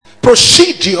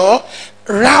procedure,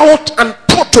 route, and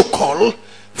protocol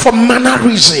for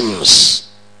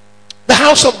mannerisms. The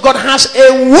house of God has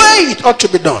a way it ought to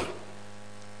be done.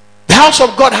 The house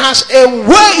of God has a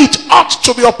way it ought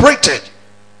to be operated.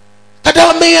 That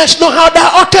thou mayest know how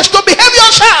thou oughtest to behave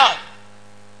yourself.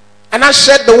 And I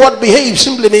said the word behave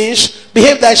simply means,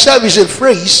 behave thyself is a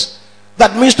phrase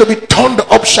that means to be turned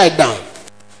upside down.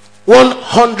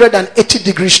 180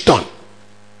 degrees turn.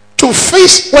 To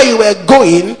face where you were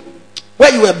going,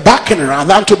 where you were backing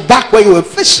rather, and to back where you were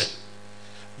facing.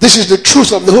 This is the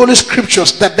truth of the Holy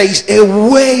Scriptures, that there is a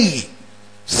way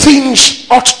things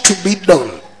ought to be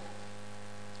done.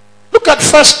 Look at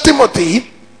 1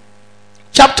 Timothy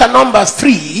chapter number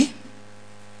 3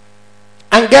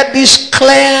 and get this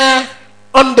clear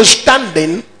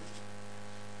understanding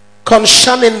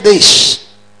concerning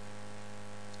this.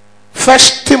 1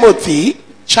 Timothy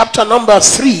chapter number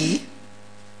 3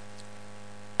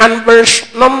 and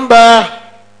verse number,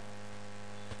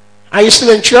 are you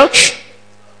still in church?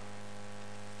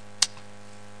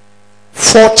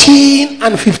 14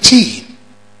 and 15.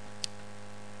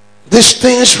 These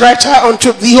things write I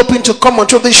unto thee, hoping to come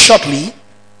unto thee shortly.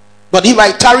 But if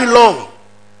I tarry long,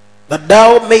 that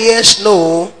thou mayest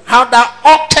know how thou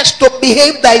oughtest to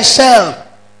behave thyself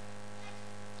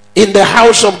in the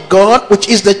house of God, which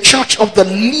is the church of the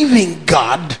living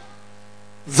God,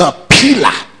 the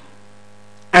pillar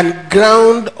and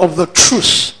ground of the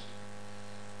truth.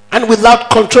 And without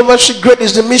controversy, great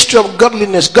is the mystery of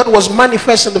godliness. God was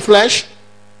manifest in the flesh,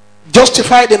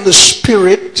 justified in the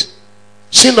spirit,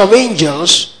 seen of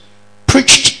angels,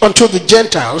 preached unto the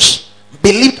Gentiles,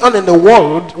 believed on in the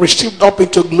world, received up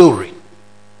into glory.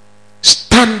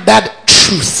 Standard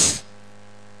truth.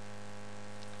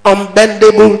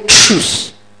 Unbendable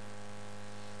truth.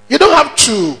 You don't have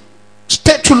to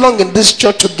stay too long in this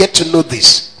church to get to know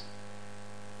this.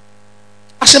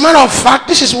 As a matter of fact,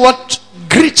 this is what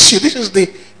greets you. This is the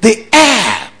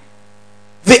air,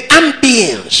 the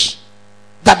ambience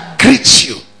that greets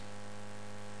you.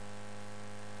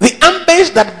 The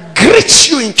ambience that greets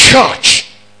you in church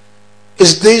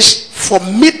is this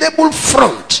formidable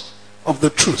front of the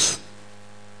truth.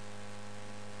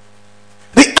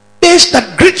 The ambience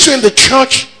that greets you in the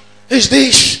church is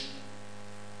this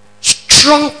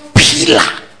strong pillar,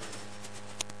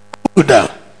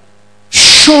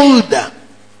 shoulder,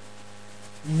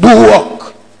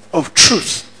 bulwark of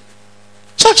truth,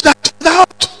 such that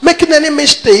without making any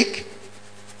mistake,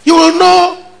 you will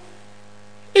know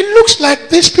it looks like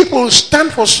these people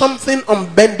stand for something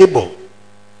unbendable,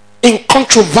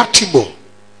 incontrovertible,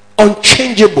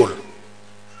 unchangeable,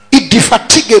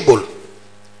 indefatigable,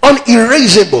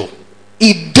 unerasable,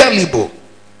 indelible,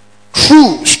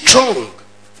 true, strong,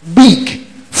 big,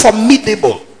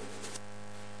 formidable,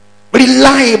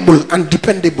 reliable, and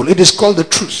dependable. It is called the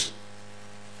truth.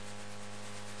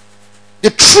 The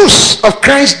truth of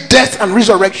Christ's death and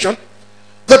resurrection,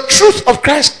 the truth of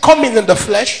Christ coming in the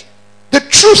flesh, the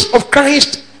truth of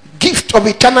Christ's gift of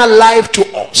eternal life to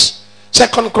us.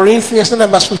 2 Corinthians 9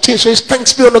 verse 15 says,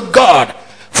 thanks be unto God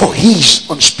for his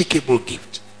unspeakable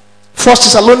gift. 1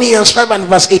 Thessalonians 5 and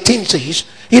verse 18 says,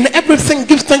 in everything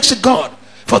give thanks to God,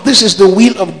 for this is the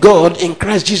will of God in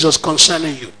Christ Jesus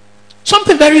concerning you.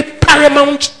 Something very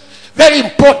paramount, very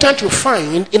important to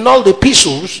find in all the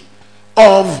epistles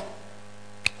of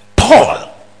Paul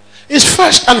is,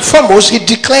 first and foremost, he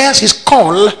declares his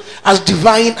call as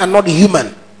divine and not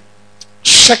human.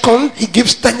 Second, he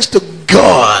gives thanks to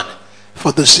God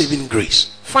for the saving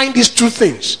grace. Find these two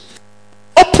things.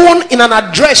 Open in an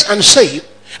address and say,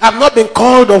 I've not been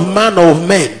called of man or of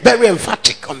men. Very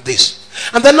emphatic on this.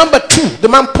 And then number two, the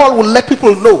man Paul will let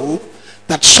people know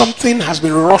that something has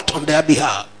been wrought on their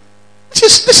behalf.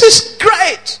 This is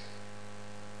great.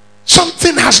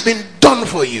 Something has been done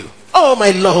for you. Oh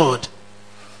my Lord.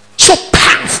 So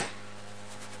powerful.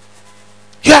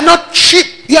 You are not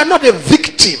cheap. You are not a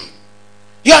victim.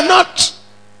 You are not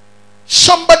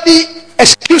somebody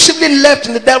exclusively left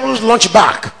in the devil's lunch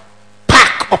bag,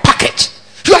 pack or packet.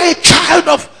 You are a child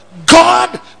of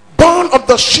God, born of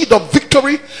the seed of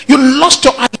victory. You lost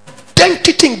your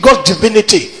identity in God's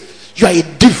divinity. You are a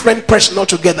different person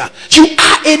altogether. You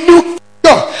are a new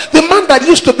God. The man that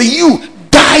used to be you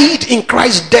died in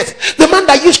Christ's death. The man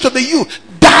that used to be you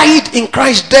died in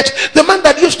Christ's death. The man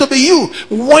that used to be you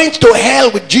went to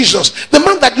hell with Jesus. The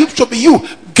man that used to be you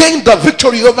gained the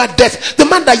victory over death. The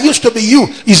man that used to be you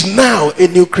is now a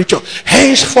new creature.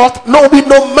 Henceforth, no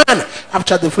man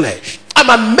after the flesh.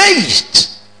 I'm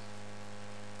amazed.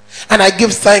 And I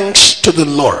give thanks to the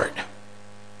Lord.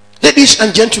 Ladies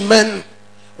and gentlemen,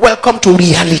 welcome to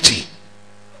reality.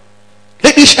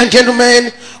 Ladies and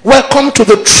gentlemen, welcome to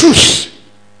the truth.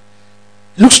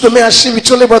 looks to me as if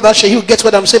it's only Brother Shehu gets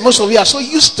what I'm saying. Most of you are so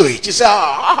used to it. You say,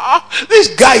 this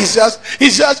guy is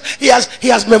he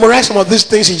has memorized some of these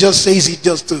things. He just says it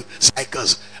just to psych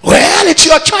us. Well, it's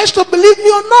your choice to believe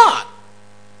me or not.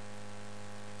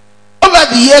 Over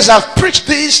the years, I've preached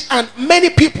this, and many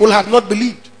people have not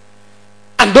believed.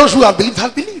 And those who have believed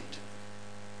have believed.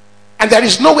 And there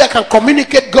is no way I can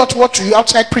communicate God's word to you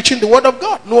outside preaching the word of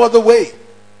God. No other way.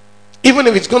 Even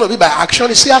if it's going to be by action,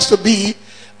 it still has to be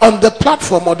on the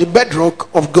platform or the bedrock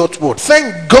of God's word.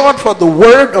 Thank God for the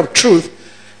word of truth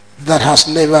that has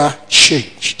never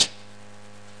changed.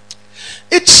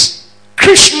 It's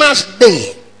Christmas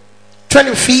Day,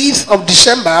 25th of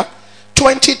December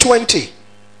 2020,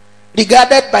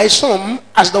 regarded by some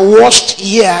as the worst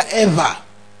year ever.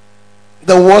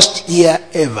 The worst year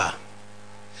ever.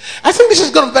 I think this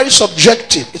is going to be very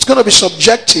subjective. It's going to be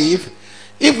subjective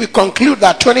if we conclude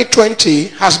that 2020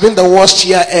 has been the worst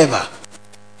year ever.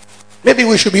 Maybe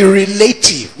we should be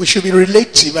relative. We should be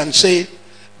relative and say,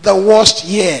 the worst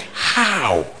year,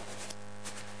 how?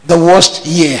 The worst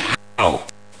year, how?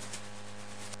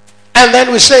 And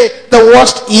then we say, the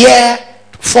worst year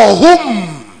for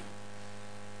whom?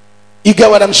 You get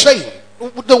what I'm saying?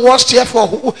 The worst year for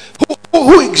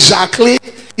who exactly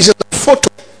is in the photo?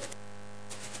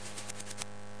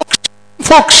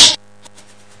 Folks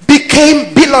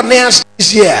became billionaires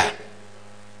this year.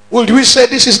 Would we say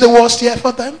this is the worst year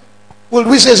for them? Would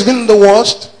we say it's been the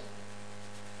worst?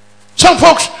 Some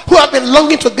folks who have been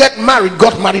longing to get married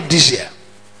got married this year.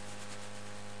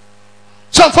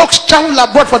 Some folks traveled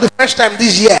abroad for the first time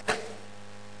this year.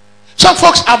 Some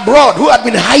folks abroad who had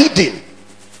been hiding,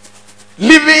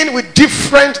 living with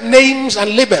different names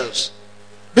and labels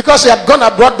because they had gone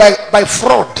abroad by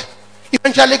fraud,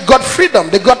 eventually got freedom.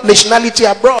 They got nationality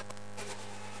abroad.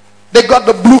 They got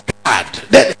the blue card.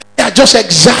 They are just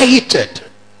excited.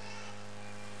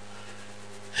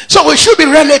 So we should be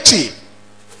relative.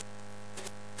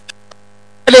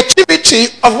 Relativity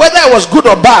of whether it was good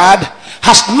or bad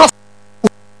has nothing to do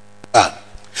with that.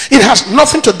 It has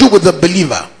nothing to do with the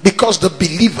believer, because the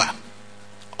believer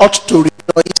ought to rejoice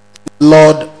in the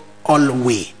Lord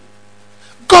always.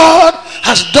 God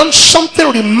has done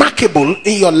something remarkable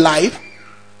in your life,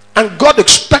 and God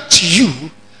expects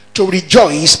you to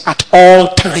rejoice at all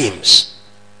times.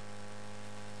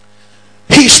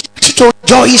 He expects you to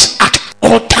rejoice at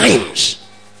all times.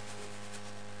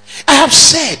 I have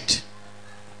said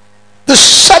the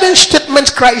sudden statements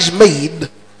Christ made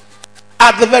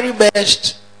are the very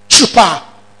best superlative.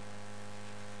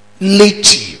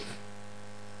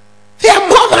 They are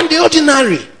more than the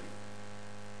ordinary.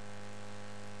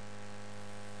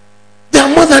 They are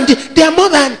more than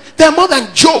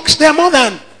jokes. They are more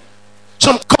than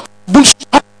some boosts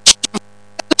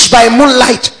by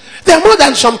moonlight. They are more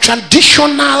than some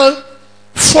traditional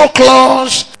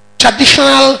folklores,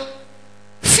 traditional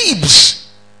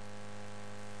fibs.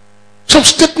 Some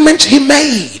statements he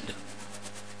made,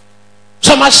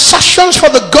 some assertions for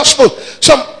the gospel,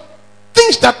 some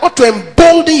things that ought to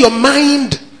embolden your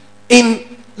mind in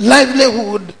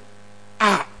livelihood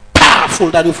are powerful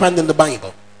that you find in the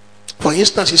Bible. For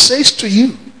instance, he says to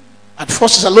you at 1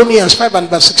 Thessalonians 5 and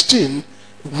verse 16,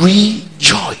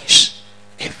 rejoice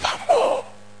evermore.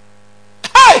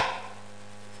 Hey!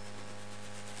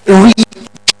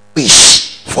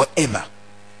 Rejoice forever.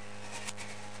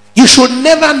 You should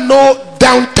never know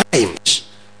down times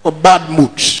or bad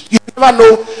moods. You never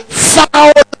know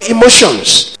foul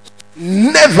emotions.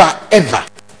 Never ever.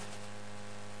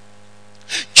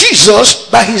 Jesus,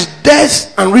 by his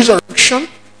death and resurrection,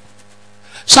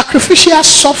 sacrificial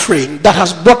suffering that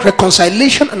has brought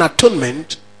reconciliation and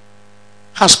atonement,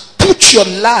 has put your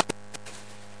life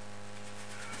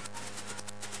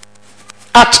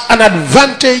at an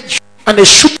advantage and a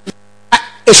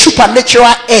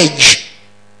supernatural edge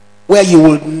where you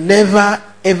will never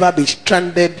ever be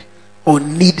stranded or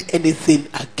need anything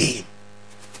again.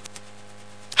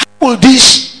 How will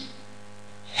this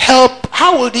help?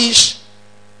 How will this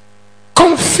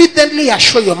confidently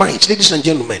assure your minds, ladies and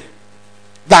gentlemen,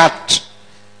 that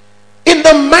in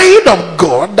the mind of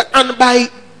God and by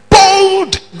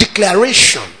bold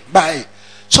declaration, by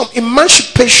some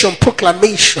emancipation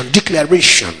proclamation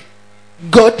declaration,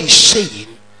 God is saying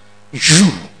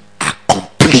you are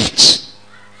complete.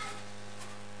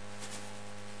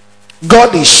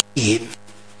 God is saying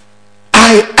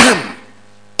I am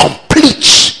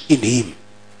complete in him.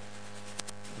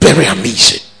 Very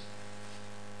amazing.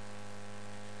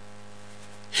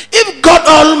 If God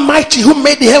Almighty, who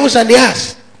made the heavens and the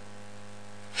earth,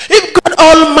 if God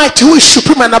Almighty, who is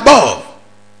supreme and above,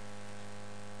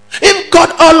 if God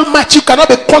Almighty, who cannot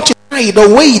be quantified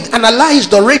or weighed,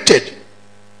 analyzed or rated,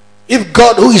 If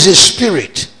God, who is a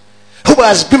spirit, who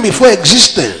has been before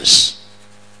existence,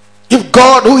 if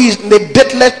God, who is in the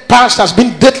deathless past, has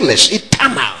been deathless,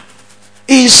 eternal,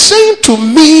 he is saying to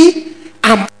me,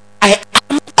 I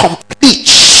am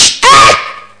complete.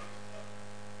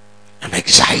 I'm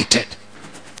excited.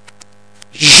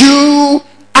 You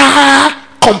are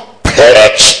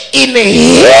complete in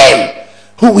him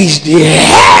who is the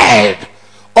head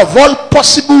of all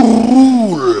possible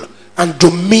rule and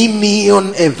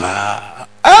dominion ever.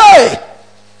 Hey!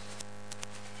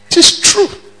 It is true.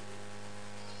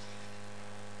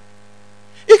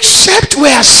 Except we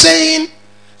are saying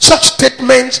such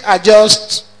statements are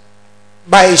just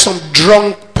by some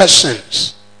drunk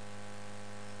persons.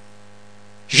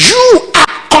 You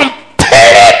are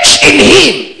complete in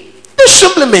him. This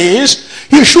simply means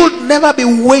you should never be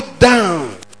weighed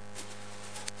down,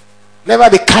 never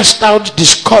be cast out,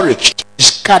 discouraged,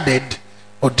 discarded,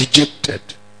 or dejected.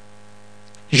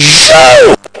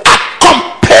 You are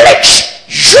complete.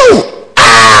 You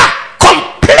are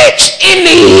complete in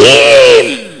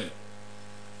him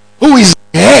who is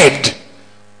head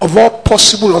of all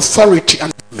possible authority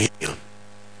and dominion.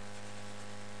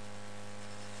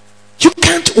 You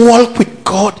can't walk with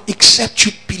God except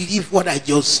you believe what I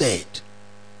just said.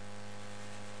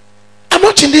 I'm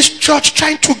not in this church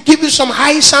trying to give you some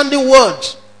high sounding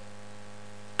words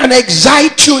and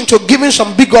excite you into giving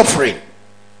some big offering.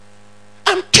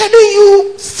 I'm telling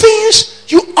you things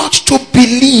you ought to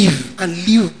believe and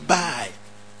live by.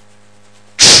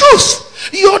 Truth.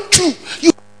 You ought to.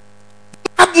 You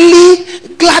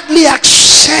gladly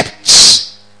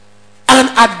accept and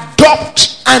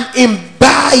adopt and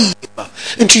imbibe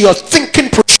into your thinking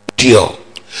procedure.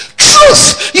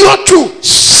 Truth you ought to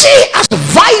see as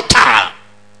vital,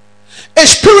 a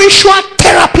spiritual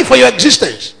therapy for your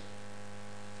existence.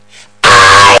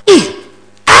 I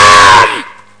am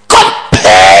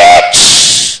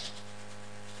complete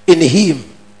in him.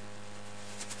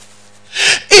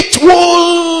 It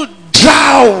will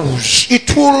drowse,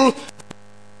 it will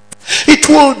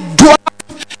dwell,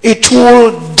 it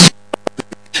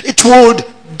will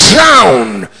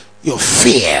drown your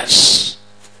fears.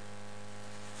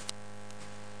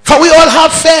 For we all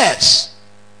have fears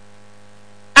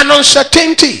and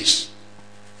uncertainties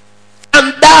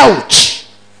and doubts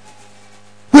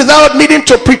without needing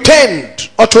to pretend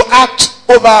or to act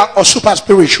over or super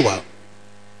spiritual.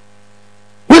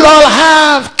 We'll all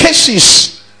have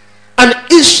cases and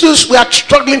issues we are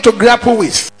struggling to grapple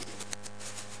with.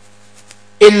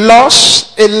 A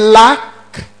loss, a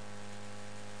lack,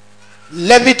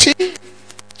 levity,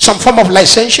 some form of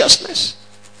licentiousness,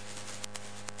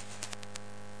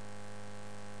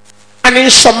 an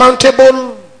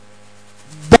insurmountable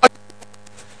burden,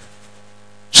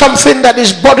 something that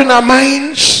is burdening our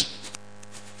minds,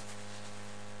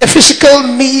 a physical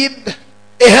need,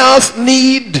 a health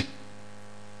need,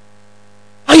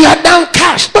 and you are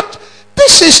downcast. But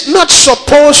this is not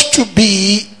supposed to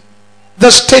be the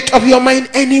state of your mind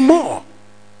anymore.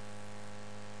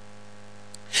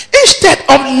 Instead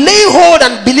of laying hold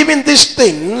and believing these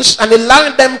things and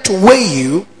allowing them to weigh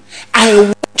you, I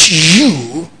want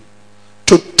you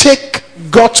to take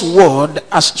God's word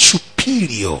as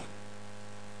superior.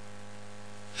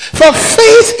 For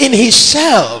faith in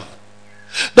itself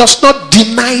does not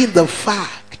deny the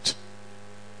fact.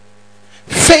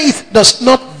 Faith does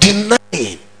not deny.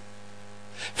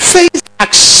 Faith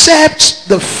accepts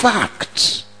the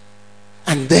fact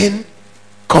and then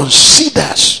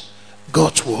considers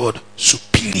God's word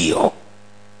superior.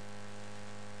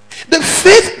 The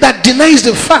faith that denies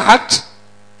the fact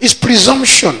is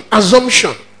presumption,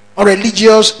 assumption, or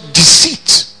religious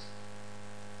deceit.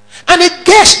 And it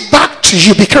gets back to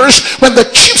you because when the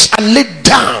chips are laid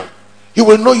down, you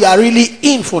will know you are really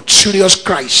in for serious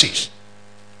crisis.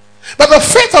 But the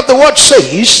faith of the word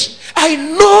says, I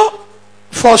know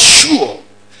for sure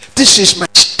this is my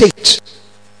state,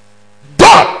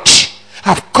 but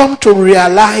I've come to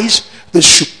realize the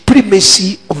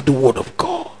supremacy of the word of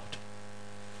God.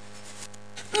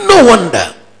 No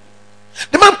wonder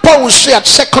the man Paul will say at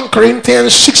 2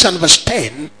 Corinthians 6 and verse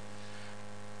 10,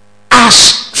 as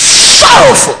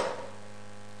sorrowful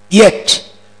yet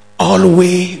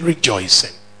always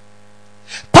rejoicing.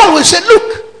 Paul will say,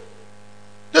 look,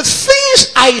 the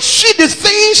things I see, the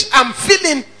things I'm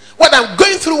feeling, what I'm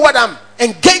going through, what I'm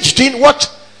engaged in, what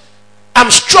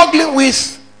I'm struggling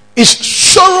with is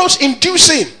sorrows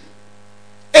inducing.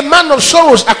 A man of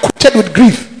sorrows acquainted with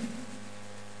grief.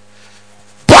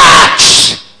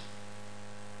 But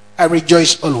I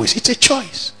rejoice always. It's a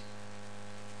choice.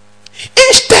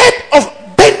 Instead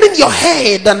of bending your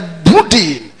head and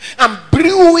brooding and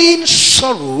brewing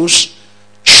sorrows,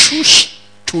 choose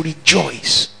to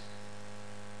rejoice.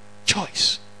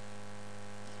 Choice.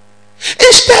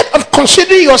 Instead of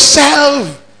considering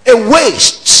yourself a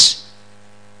waste,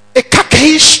 a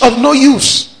carcass of no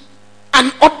use,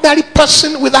 an ordinary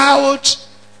person without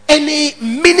any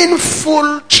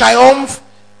meaningful triumph,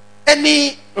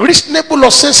 any reasonable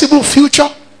or sensible future,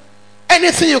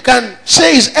 anything you can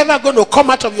say is ever going to come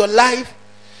out of your life,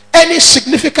 any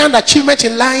significant achievement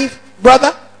in life,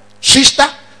 brother, sister,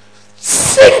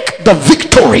 think the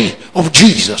victory of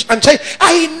Jesus and say,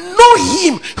 I know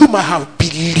him whom I have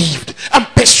believed. I'm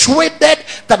persuaded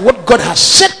that what God has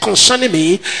said concerning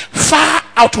me far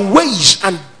outweighs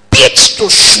and beats to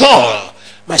swallow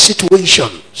my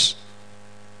situations.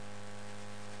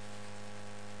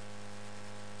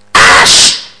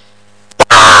 As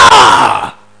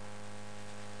power,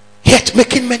 yet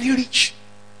making many rich.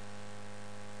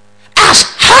 As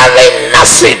having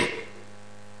nothing,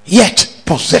 yet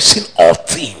possessing all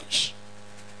things.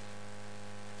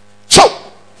 So,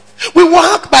 we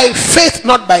walk by faith,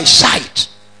 not by sight.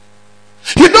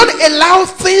 You don't allow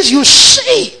things you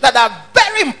see that are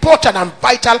very important and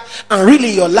vital and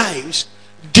really your lives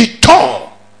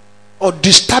detour or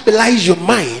destabilize your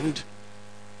mind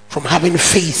from having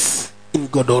faith in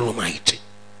God Almighty.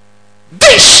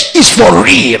 This is for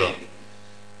real.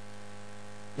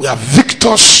 We are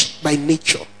victors by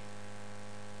nature.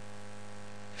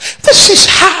 This is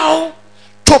how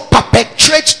to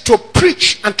perpetrate, to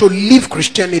preach, and to live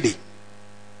Christianity.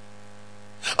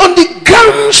 On the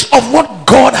grounds of what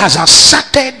God has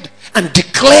asserted and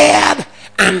declared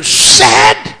and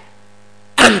said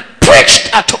and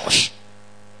preached at us.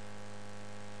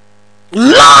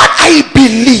 Lord, I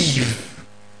believe.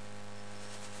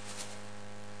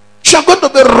 You're going to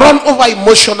be run over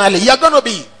emotionally. You're going to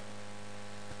be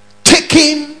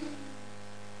taken,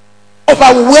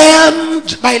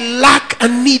 overwhelmed by lack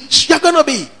and needs. You're going to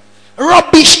be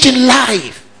rubbished in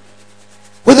life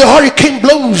with the hurricane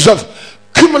blows of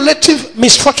cumulative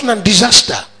misfortune and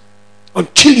disaster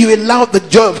until you allow the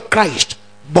joy of Christ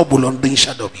bubble on the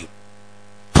inside of you.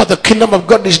 For the kingdom of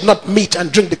God is not meat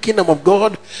and drink. The kingdom of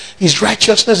God is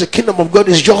righteousness. The kingdom of God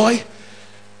is joy.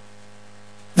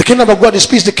 The kingdom of God is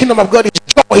peace. The kingdom of God is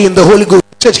joy in the Holy Ghost.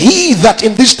 It says, he that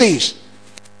in these days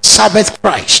serveth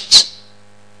Christ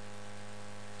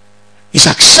is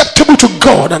acceptable to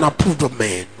God and approved of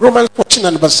men. Romans 14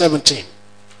 and verse 17.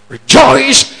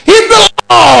 Rejoice in the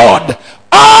Lord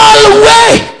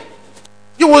always.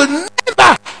 You will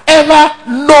never ever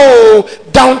know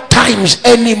down times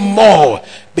anymore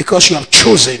because you have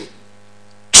chosen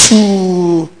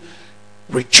to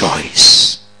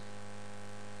rejoice.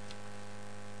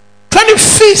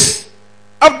 25th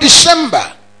of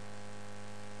December.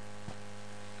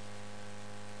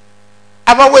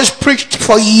 I've always preached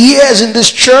for years in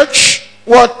this church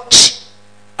what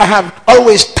I have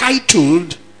always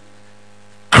titled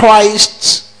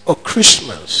Christ or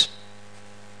Christmas.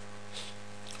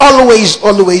 Always,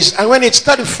 always. And when it's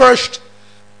 31st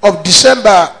of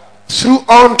December through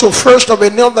on to 1st of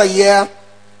another year,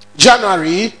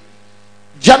 January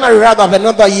rather of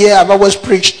another year, I've always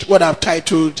preached what I've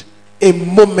titled A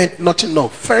Moment Not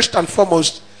Enough. First and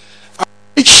foremost, I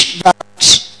preach that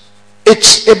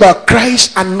it's about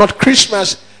Christ and not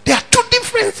Christmas. They are two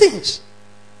different things.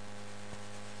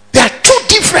 They are two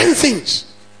different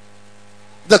things.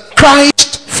 The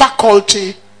Christ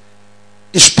faculty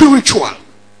is spiritual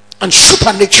and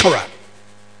supernatural.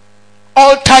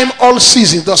 All time, all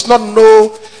season, does not know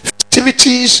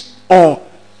festivities or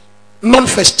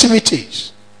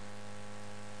non-festivities.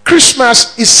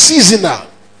 Christmas is seasonal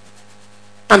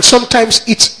and sometimes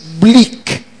it's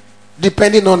bleak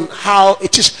depending on how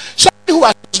it is.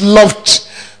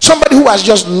 Somebody who has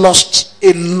just lost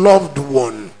a loved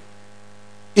one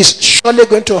is surely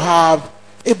going to have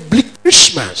a bleak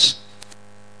Christmas.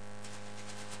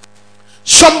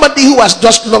 Somebody who has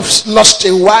just lost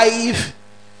a wife,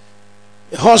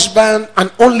 a husband,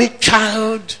 an only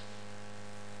child,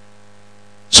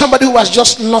 somebody who has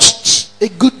just lost a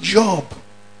good job.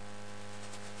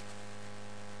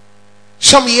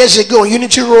 Some years ago on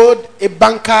Unity Road, a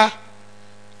banker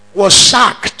was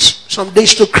sacked some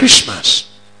days to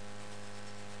Christmas.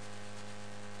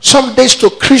 Some days to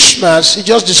Christmas, he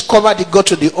just discovered he got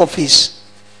to the office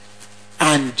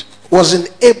and wasn't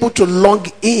able to log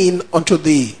in onto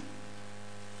the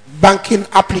banking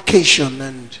application,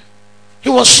 and he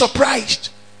was surprised.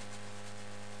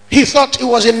 He thought it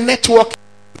was a network.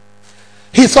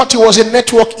 He thought it was a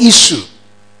network issue.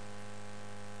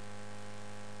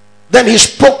 Then he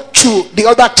spoke to the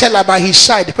other teller by his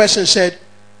side. The person said,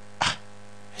 I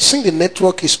think the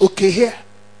network is okay here.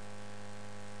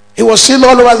 He was still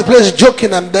all over the place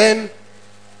joking, and then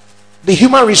the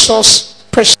human resource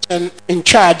person in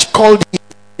charge called him,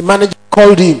 the manager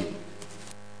called him,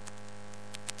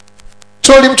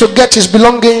 told him to get his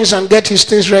belongings and get his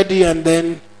things ready, and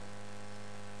then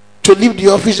to leave the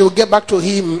office. They will get back to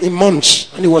him in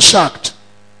months, and he was sacked.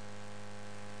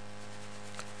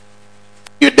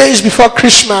 A few days before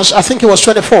Christmas, I think it was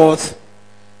 24th,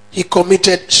 he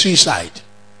committed suicide.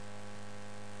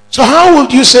 So how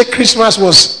would you say Christmas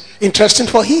was interesting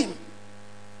for him?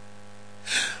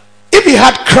 If he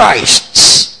had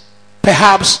Christ,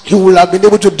 perhaps he would have been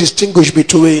able to distinguish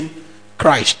between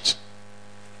Christ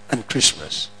and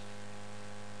Christmas.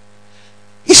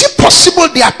 Is it possible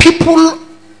there are people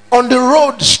on the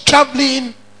roads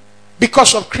traveling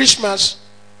because of Christmas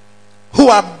who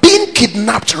are being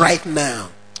kidnapped right now?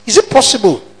 Is it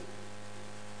possible?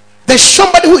 There's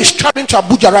somebody who is traveling to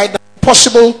Abuja right now.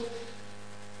 Possible?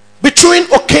 Between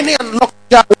Okene and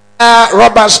Lokoja, where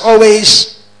robbers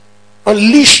always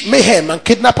unleash mayhem and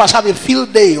kidnappers have a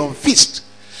field day or feast.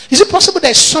 Is it possible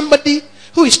there's somebody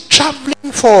who is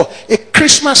traveling for a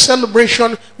Christmas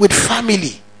celebration with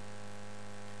family?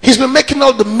 He's been making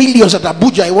all the millions at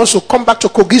Abuja. He wants to come back to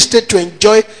Kogi State to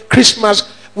enjoy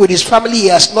Christmas with his family he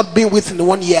has not been with in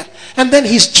 1 year. And then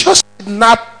he's just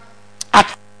kidnapped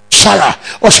at Shara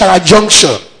or Shara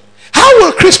Junction. How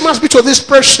will Christmas be to this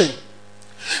person?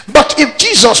 But if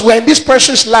Jesus were in this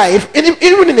person's life, and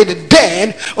even in the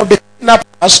den of the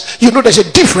kidnappers, you know there's a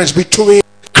difference between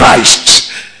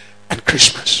Christ and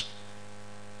Christmas.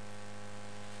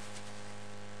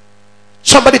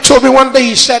 Somebody told me one day,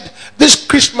 he said, this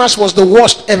Christmas was the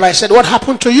worst ever. I said, what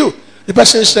happened to you? The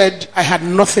person said, I had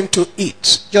nothing to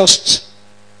eat, just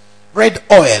red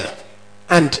oil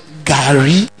and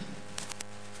gari.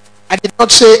 I did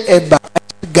not say eba, I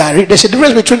said gari. There's a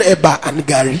difference between eba and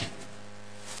gari.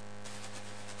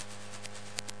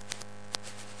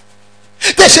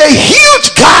 There's a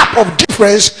huge gap of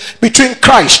difference between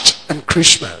Christ and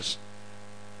Christmas.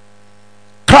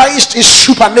 Christ is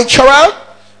supernatural.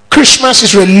 Christmas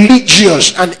is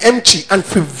religious and empty and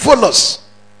frivolous.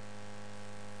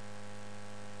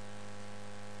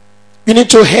 You need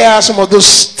to hear some of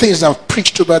those things I've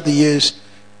preached over the years.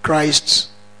 Christ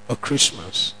or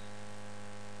Christmas.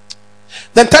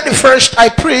 Then 31st I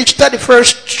preach.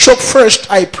 31st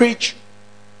I preach.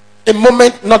 A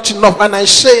moment not enough. And I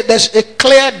say there's a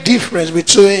clear difference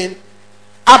between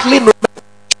earthly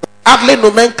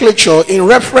nomenclature in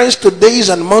reference to days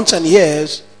and months and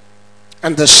years,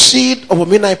 and the seed of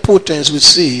omnipotence we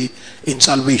see in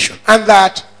salvation. And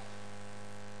that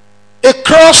a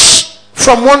cross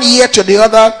from 1 year to the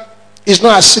other is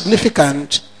not as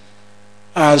significant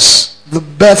as the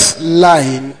birth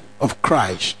line of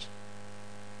Christ.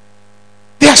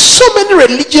 There are so many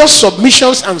religious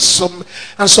submissions and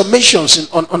summations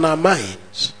on our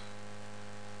minds.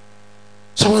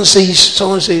 Someone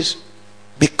says,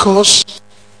 because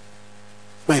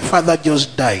my father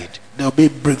just died, there will be a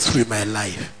breakthrough in my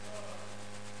life.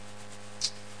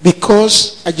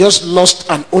 Because I just lost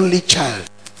an only child,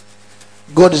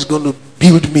 God is going to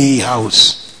build me a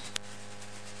house.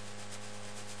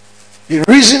 The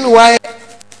reason why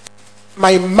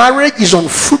my marriage is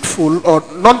unfruitful or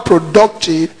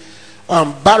non-productive or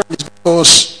barren is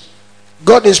because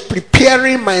God is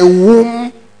preparing my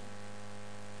womb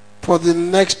for the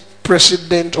next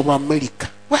president of America.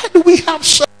 Why do we have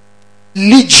such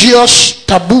religious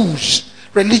taboos,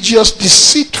 religious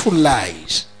deceitful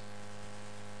lies?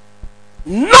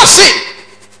 Nothing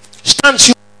stands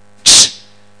you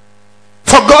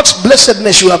for God's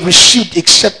blessedness you have received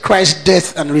except Christ's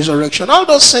death and resurrection. All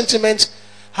those sentiments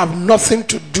have nothing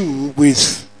to do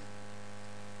with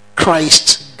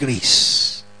Christ's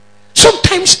grace.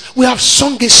 Sometimes we have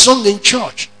sung a song in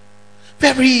church,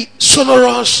 very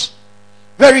sonorous,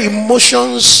 very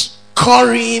emotions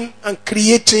carrying and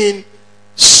creating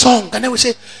song, and then we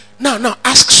say, now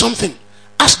ask something,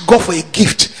 ask God for a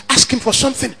gift, ask him for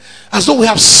something, as though we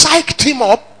have psyched him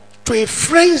up to a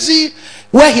frenzy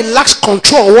where he lacks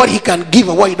control of what he can give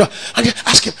and what he does, and just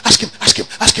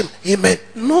ask him. Amen.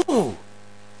 No,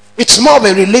 it's more of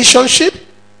a relationship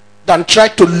than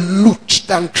trying to loot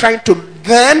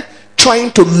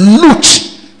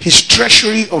his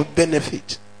treasury of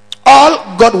benefit.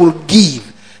 All God will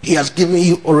give, he has given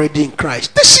you already in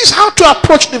Christ. This is how to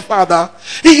approach the Father.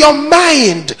 In your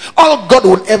mind, all God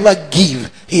will ever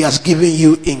give, he has given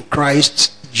you in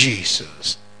Christ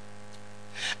Jesus.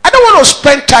 I don't want to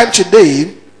spend time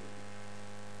today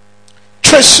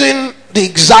tracing the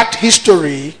exact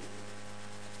history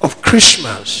of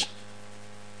Christmas.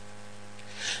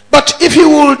 But if you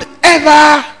would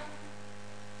ever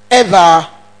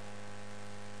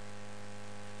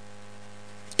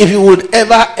if you would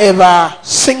ever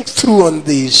think through on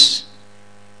this,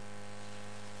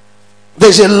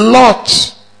 there's a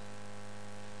lot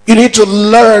you need to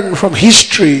learn from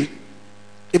history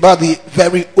about the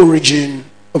very origin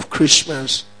of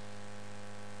Christmas.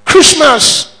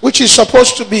 Christmas, which is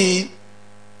supposed to be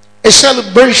a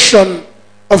celebration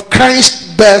of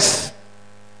Christ's birth,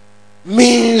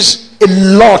 means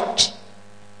a lot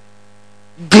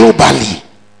globally.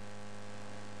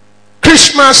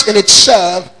 Christmas in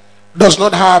itself does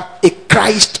not have a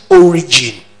Christ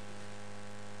origin.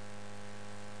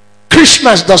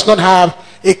 Christmas does not have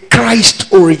a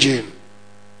Christ origin.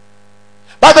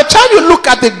 By the time you look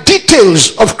at the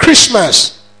details of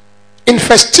Christmas in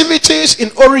festivities, in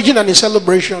origin, and in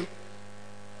celebration,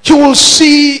 you will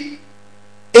see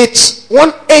it's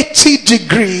 180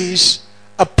 degrees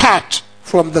apart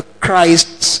from the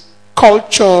Christ's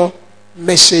culture,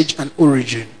 message, and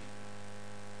origin.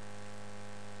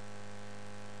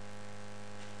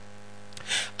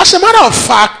 As a matter of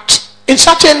fact, in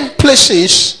certain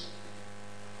places,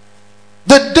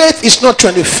 the date is not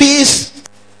 25th,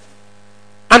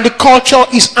 and the culture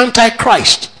is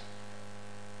anti-Christ.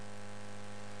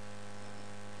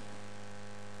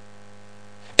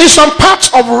 In some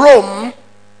parts of Rome,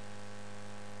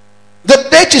 the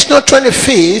date is not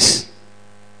 25th,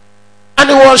 and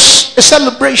it was a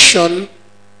celebration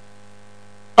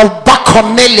of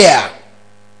Bacchanalia,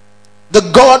 the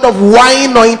god of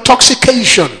wine or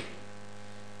intoxication.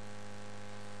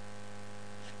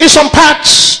 In some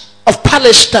parts of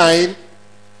Palestine,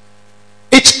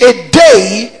 it's a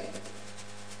day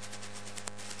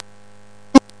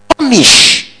to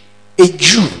punish a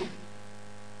Jew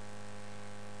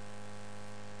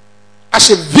as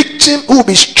a victim who will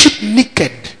be stripped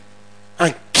naked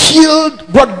and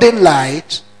killed broad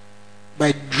daylight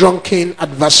by drunken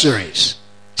adversaries.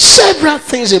 Several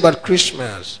things about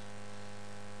Christmas.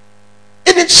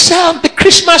 In itself, the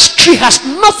Christmas tree has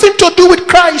nothing to do with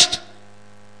Christ,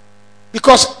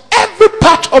 because every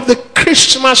part of the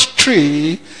Christmas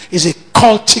tree is a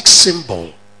cultic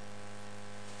symbol.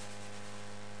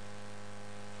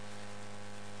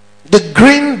 The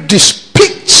green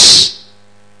depicts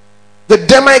the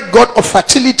demigod of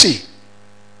fertility,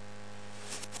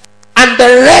 and the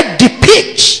red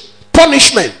depicts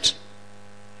punishment,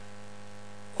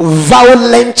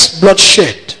 violent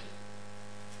bloodshed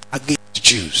against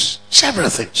Jews. Several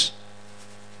things.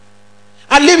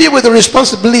 I leave you with the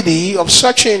responsibility of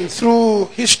searching through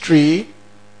history.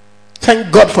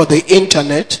 Thank God for the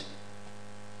internet.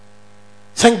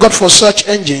 Thank God for search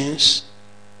engines.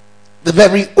 The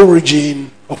very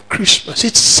origin of Christmas.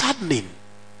 It's saddening.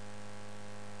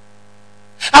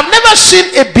 I've never seen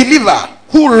a believer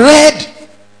who read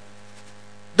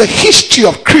the history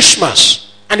of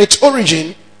Christmas and its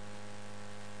origin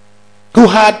who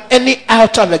had any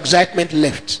ounce of excitement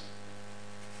left.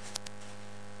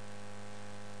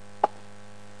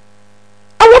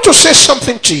 I want to say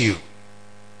something to you.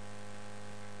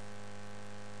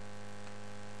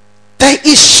 There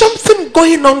is something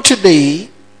going on today,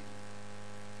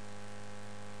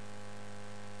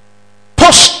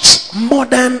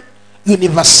 postmodern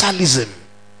universalism.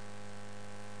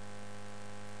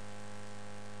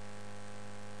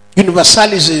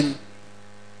 Universalism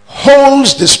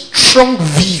holds the strong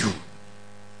view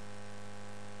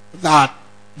that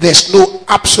there's no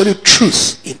absolute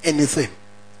truth in anything,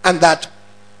 and that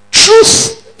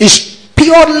truth is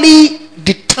purely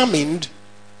determined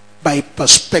by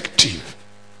perspective.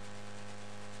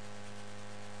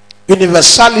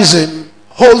 Universalism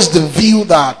holds the view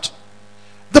that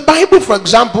the Bible, for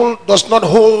example, does not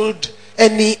hold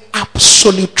any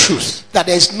absolute truth, that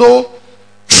there is no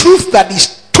truth that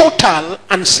is total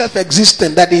and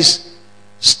self-existent, that is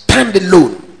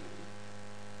standalone,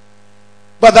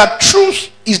 but that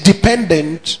truth is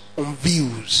dependent on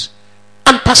views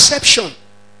and perception,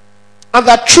 and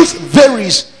that truth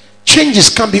varies, changes,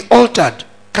 can be altered,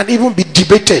 can even be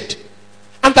debated,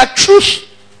 and that truth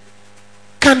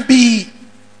can be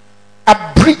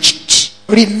abridged,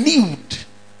 renewed,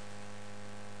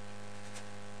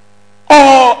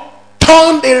 or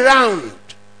turned around.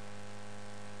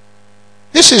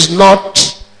 This is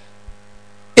not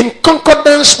in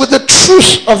concordance with the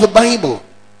truth of the Bible.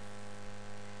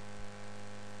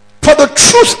 For the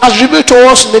truth as revealed to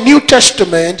us in the New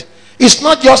Testament is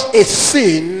not just a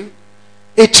thing,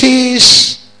 it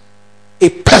is a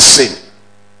person.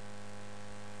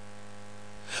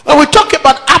 When we talk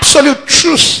about absolute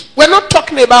truth, we're not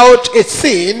talking about a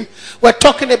thing, we're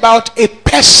talking about a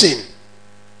person.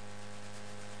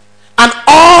 And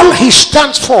all he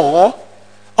stands for,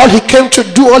 all he came to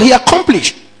do, all he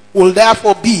accomplished, will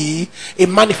therefore be a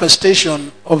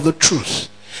manifestation of the truth.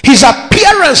 His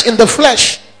appearance in the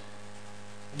flesh.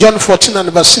 John 14 and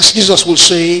verse 6, Jesus will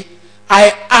say,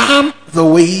 I am the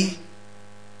way,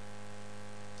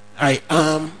 I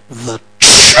am the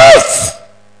truth.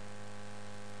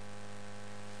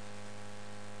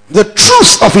 The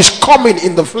truth of his coming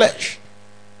in the flesh.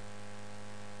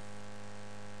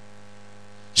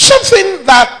 Something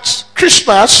that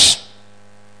Christmas,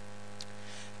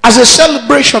 as a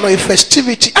celebration or a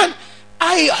festivity, and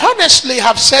I honestly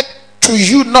have said to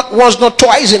you not once, not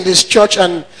twice in this church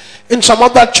and in some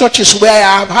other churches where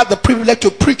I have had the privilege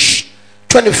to preach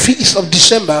 25th of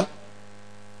December,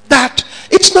 that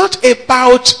it's not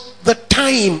about the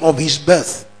time of his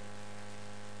birth.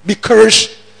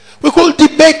 Because we could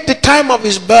debate the time of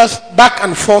his birth back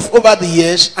and forth over the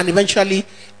years and eventually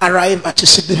arrive at a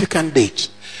significant date.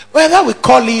 Whether we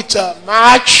call it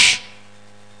March,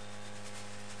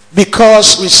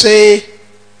 because we say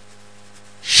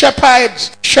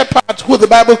shepherds who the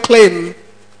Bible claims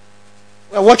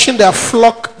were watching their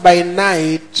flock by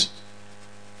night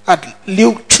at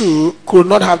Luke 2 could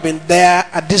not have been there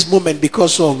at this moment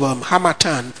because of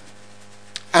Harmattan,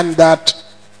 and that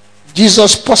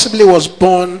Jesus possibly was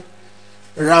born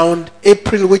around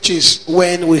April, which is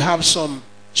when we have some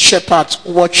shepherds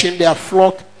watching their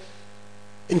flock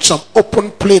in some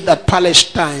open plain at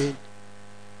Palestine.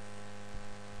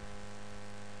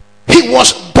 He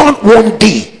was born one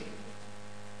day.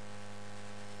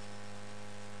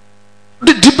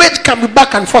 The debate can be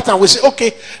back and forth, and we say,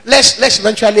 okay, let's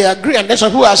eventually agree. And there's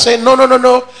some who are saying,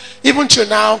 no. Even till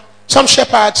now, some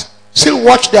shepherds still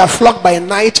watch their flock by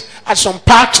night at some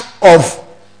part of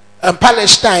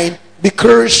Palestine,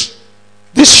 because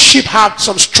these sheep have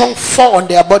some strong fur on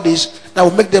their bodies that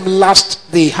will make them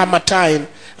last the Harmattan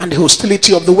and the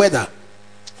hostility of the weather.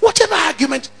 Whatever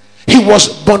argument, he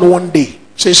was born one day.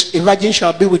 It says, a virgin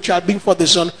shall be with child, bring forth the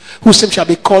son, whose name shall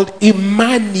be called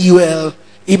Emmanuel.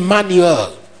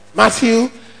 Emmanuel. Matthew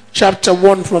chapter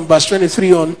 1 from verse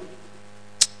 23 on,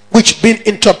 which being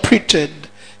interpreted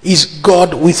is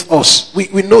God with us.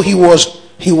 We know he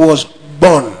was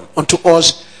born unto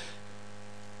us.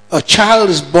 A child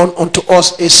is born unto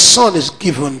us, a son is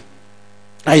given.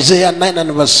 Isaiah 9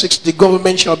 and verse 6, the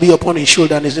government shall be upon his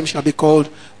shoulder, and his name shall be called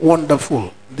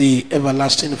Wonderful, the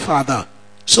Everlasting Father.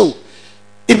 So,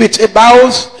 if it's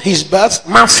about his birth,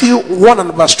 Matthew 1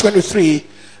 and verse 23,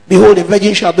 behold, a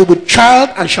virgin shall be with child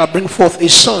and shall bring forth a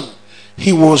son.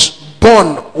 He was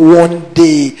born one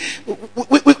day.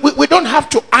 We don't have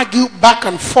to argue back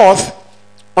and forth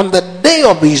on the day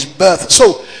of his birth.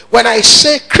 So when I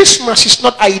say Christmas is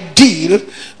not ideal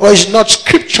or is not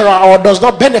scriptural or does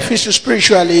not benefit you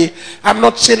spiritually, I'm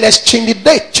not saying let's change the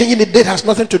date. Changing the date has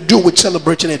nothing to do with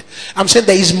celebrating it. I'm saying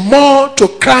there is more to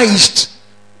Christ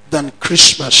than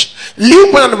Christmas.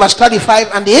 Luke 1 verse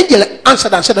 35, and the angel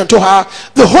answered and said unto her,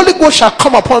 the Holy Ghost shall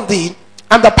come upon thee,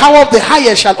 and the power of the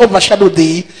highest shall overshadow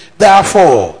thee.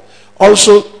 Therefore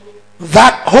also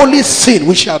that holy thing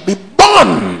which shall be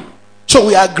born. So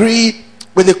we agree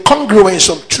with the congruence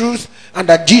of truth, and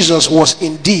that Jesus was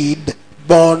indeed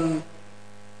born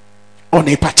on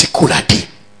a particular day.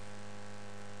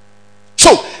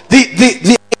 So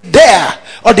the idea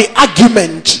or the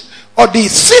argument or the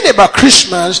thing about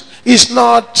Christmas is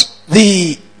not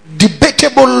the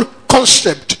debatable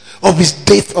concept of his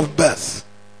date of birth.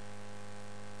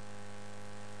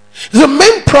 The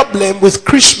main problem with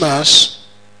Christmas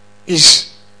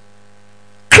is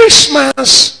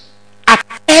Christmas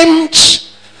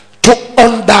attempts to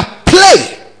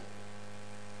underplay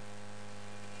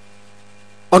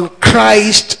on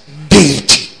Christ's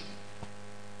deity.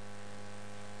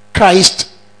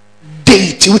 Christ's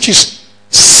deity, which is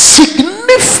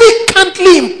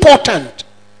significantly important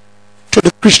to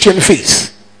the Christian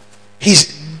faith.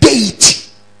 His deity.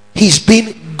 He's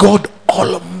been God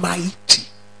Almighty.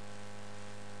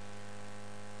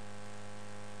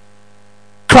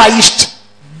 Christ's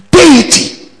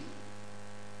deity.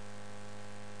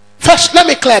 First, let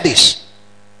me clear this,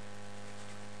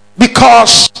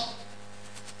 because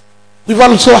we've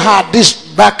also had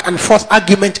this back and forth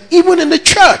argument even in the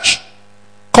church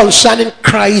concerning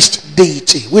Christ's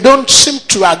deity. We don't seem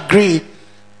to agree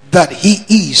that he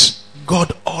is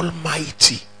God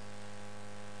Almighty.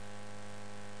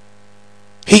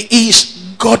 He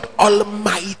is God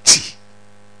Almighty.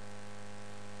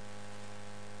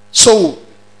 So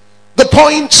the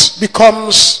point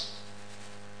becomes,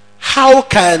 how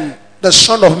can the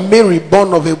son of Mary,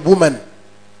 born of a woman,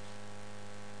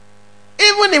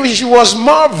 even if she was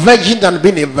more virgin than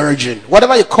being a virgin,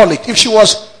 whatever you call it, if she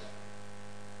was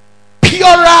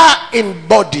purer in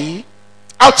body,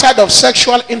 outside of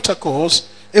sexual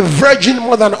intercourse, a virgin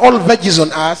more than all virgins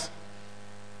on earth,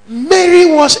 Mary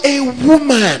was a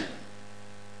woman.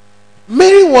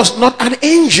 Mary was not an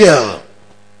angel.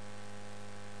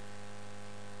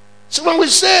 So when we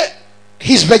say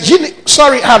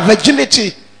her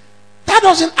virginity, that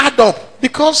doesn't add up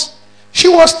because she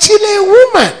was still a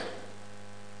woman.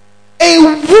 A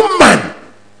woman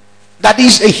that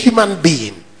is a human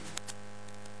being.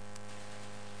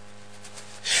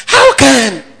 How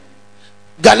can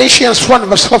Galatians 1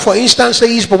 verse 4 for instance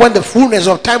says, but when the fullness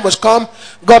of time was come,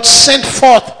 God sent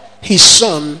forth his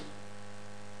son,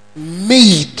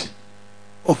 made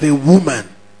of a woman,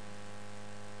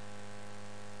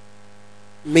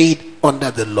 made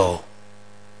under the law.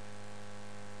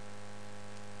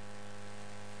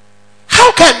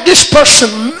 How can this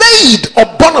person made or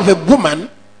born of a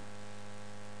woman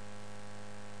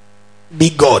be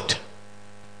God?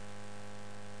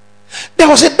 There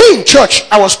was a day in church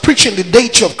I was preaching the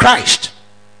deity of Christ.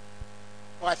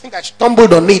 Well, I think I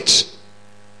stumbled on it.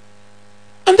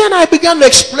 And then I began to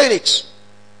explain it.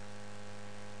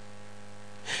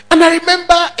 And I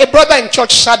remember a brother in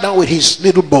church sat down with his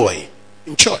little boy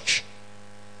in church.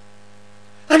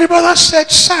 And the brother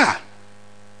said, "Sir,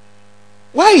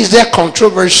 why is there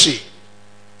controversy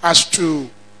as to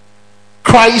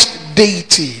Christ's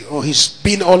deity or his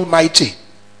being almighty?"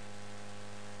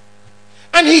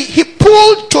 And he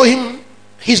pulled to him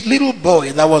his little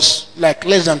boy that was like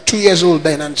less than 2 years old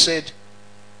then and said,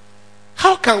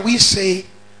 "How can we say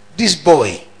this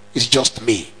boy is just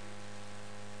me?"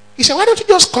 He said, "Why don't you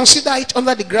just consider it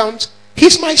under the ground?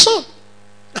 He's my son."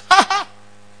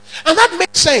 And that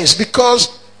makes sense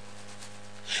because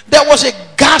there was a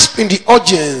gasp in the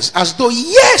audience as though,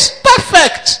 yes,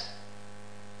 perfect.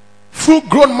 Full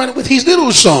grown man with his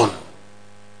little son.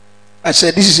 I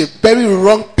said, this is a very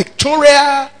wrong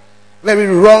pictorial, very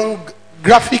wrong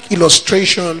graphic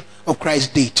illustration of Christ's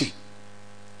deity.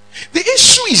 The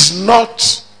issue is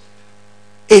not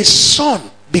a son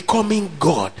becoming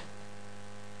God.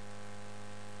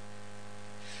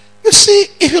 You see,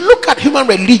 if you look at human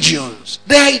religions,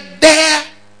 the idea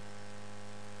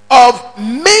of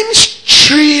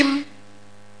mainstream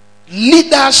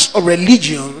leaders of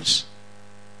religions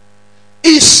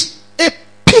is a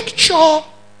picture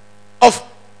of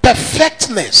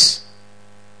perfectness.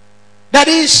 That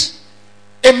is,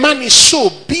 a man is so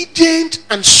obedient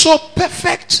and so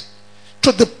perfect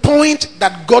to the point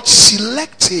that God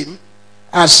selects him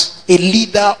as a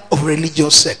leader of a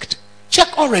religious sect.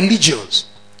 Check all religions.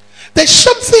 There's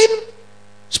something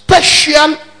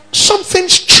special, something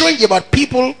strange about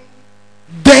people,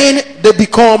 then they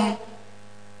become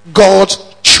God's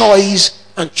choice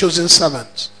and chosen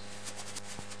servants.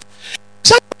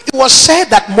 So it was said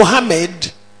that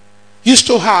Muhammad used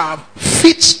to have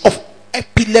fits of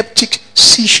epileptic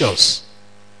seizures.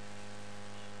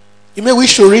 You may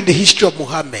wish to read the history of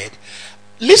Muhammad.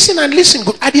 Listen and listen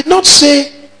good. I did not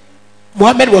say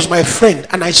Muhammad was my friend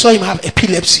and I saw him have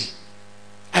epilepsy.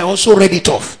 I also read it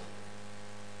off.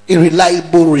 A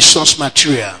reliable resource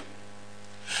material.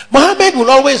 Muhammad will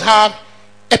always have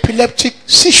epileptic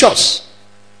seizures.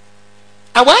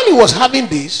 And while he was having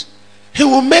this, he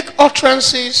will make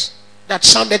utterances that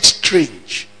sounded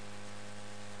strange.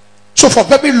 So for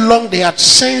very long they had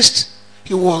sensed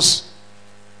he was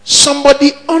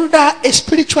somebody under a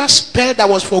spiritual spell that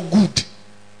was for good.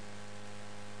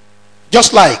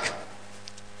 Just like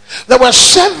there were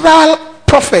several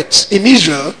prophets in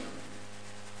Israel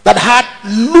that had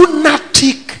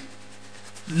lunatic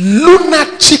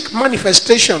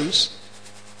manifestations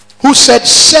who said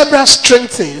several strange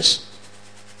things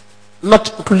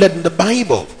not included in the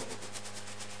Bible.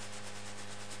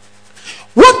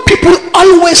 What people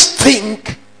always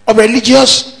think of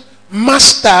religious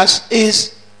masters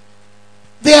is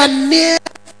they are near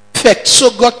perfect, so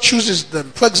God chooses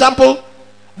them. For example,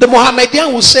 the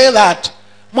Mohammedan will say that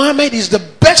Muhammad is the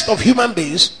best of human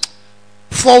beings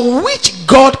for which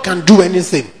God can do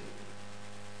anything.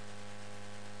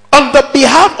 On the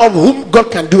behalf of whom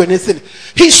God can do anything.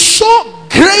 He's so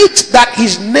great that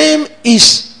his name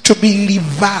is to be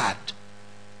revered.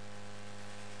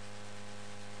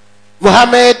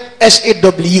 Muhammad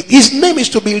SAW, his name is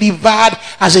to be revered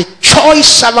as a choice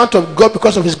servant of God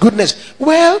because of his goodness.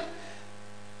 Well,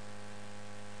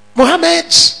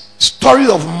 Muhammad's story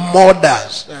of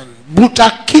murders and brutal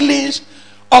killings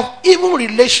of evil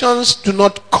relations do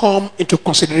not come into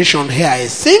consideration here, I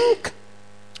think.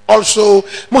 Also,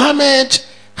 Muhammad's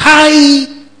high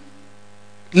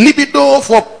libido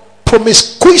for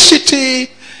promiscuity,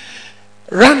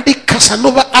 Randy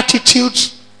Casanova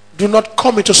attitudes do not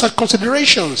come into such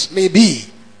considerations, maybe.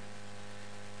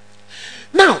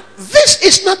 Now, this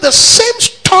is not the same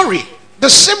story, the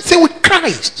same thing with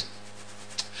Christ.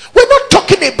 We're not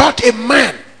talking about a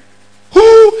man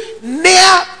who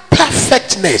near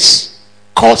perfectness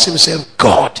calls himself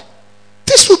God.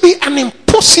 This will be an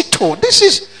impositor. This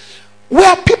is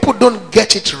where people don't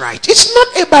get it right. It's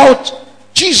not about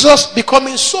Jesus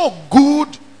becoming so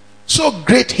good, so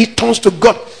great, he turns to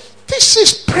God. This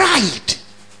is pride.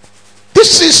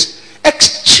 This is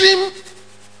extreme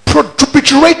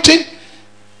protuberating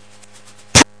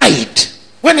pride.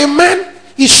 When a man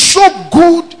is so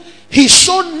good, he's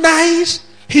so nice,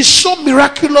 he's so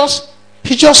miraculous,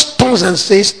 he just turns and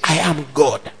says, I am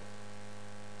God.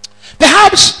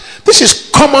 Perhaps this is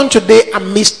common today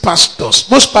amidst pastors.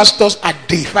 Most pastors are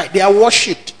deified. They are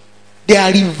worshipped. They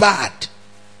are revered.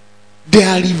 They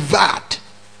are revered.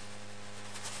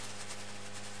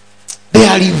 They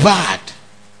are revered.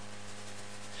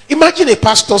 Imagine a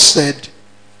pastor said,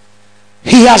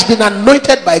 he has been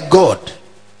anointed by God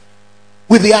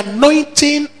with the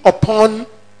anointing upon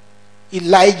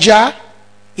Elijah,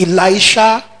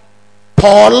 Elisha,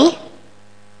 Paul,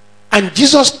 and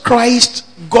Jesus Christ,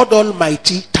 God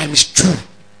Almighty, times 2.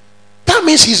 That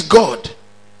means he's God.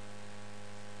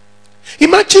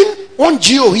 Imagine one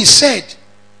Geo, he said,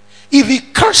 if he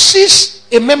curses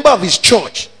a member of his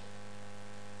church,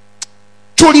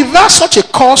 to reverse such a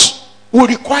curse will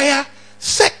require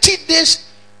 30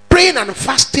 days praying and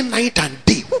fasting night and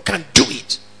day. Who can do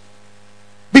it?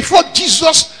 Before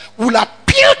Jesus will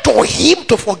appeal to him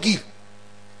to forgive.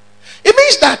 It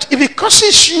means that if he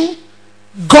curses you,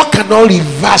 God cannot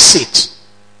reverse it.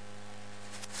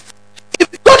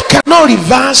 If God cannot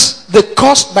reverse the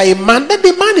curse by a man, then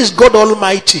the man is God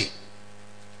Almighty.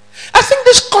 I think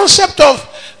this concept of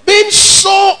being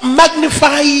so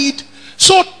magnified,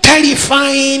 so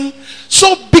terrifying,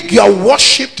 so big you are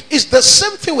worshipped is the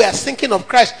same thing we are thinking of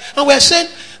Christ. And we are saying,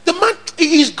 the man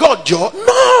is God, Joe.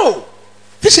 No!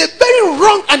 This is a very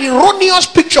wrong and erroneous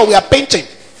picture we are painting.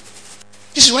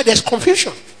 This is why there's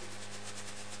confusion.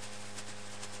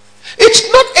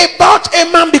 It's not about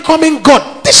a man becoming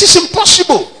God. This is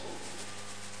impossible.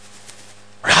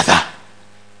 Rather,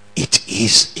 it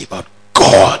is about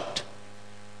God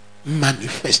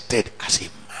manifested as a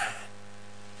man.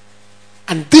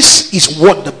 And this is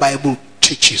what the Bible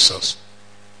teaches us.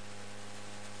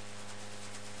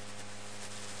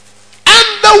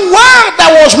 And the Word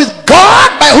that was with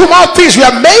God, by whom all things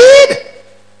were made,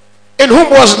 in whom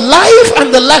was life,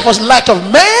 and the life was light of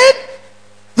men,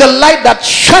 the light that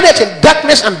shineth in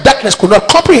darkness, and darkness could not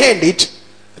comprehend it.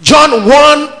 John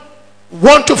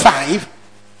 1:1-5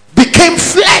 became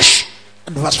flesh.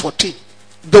 And verse 14,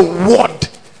 the Word,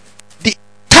 the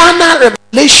eternal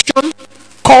revelation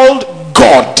called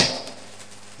God,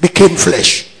 became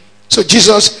flesh. So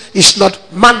Jesus is not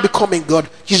man becoming God.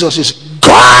 Jesus is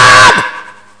God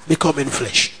becoming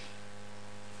flesh.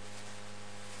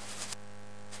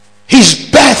 His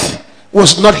birth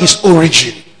was not his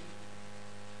origin.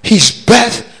 His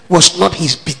birth was not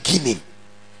his beginning.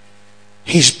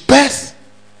 His birth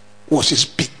was his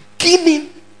beginning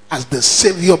as the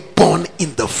Savior born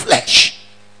in the flesh.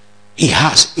 He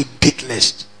has a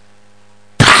dateless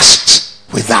past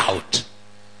without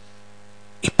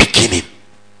a beginning.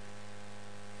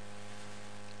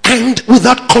 And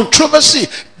without controversy.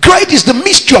 Great is the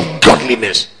mystery of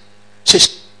godliness. It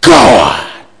says God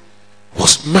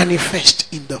was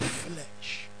manifest in the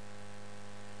flesh.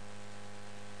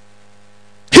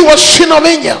 He was seen of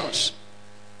angels.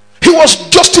 He was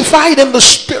justified in the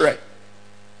spirit.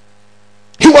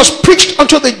 He was preached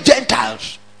unto the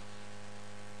Gentiles.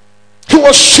 He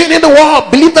was seen in the world,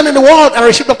 believed in the world, and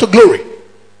received up to glory.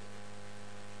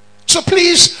 So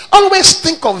please always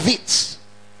think of it.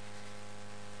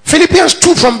 Philippians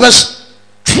 2 from verse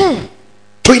 2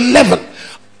 to 11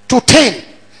 to 10.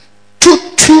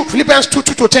 Philippians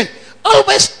 2:2-10.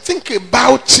 Always think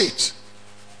about it.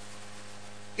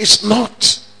 It's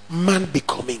not man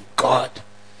becoming God.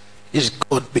 It's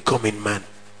God becoming man.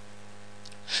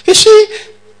 You see,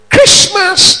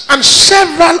 Christmas and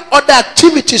several other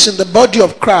activities in the body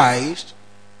of Christ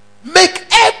make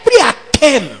every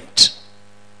attempt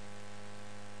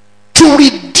to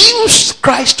reduce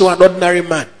Christ to an ordinary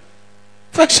man.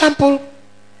 For example,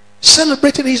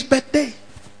 celebrating his birthday.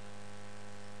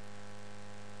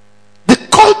 The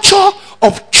culture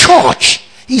of church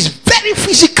is very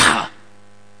physical.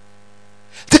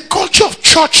 The culture of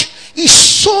church is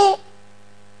so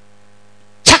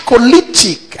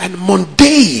chocolytic and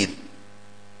mundane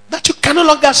that you can no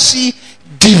longer see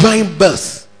divine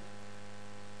birth.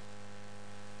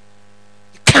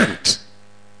 You can't.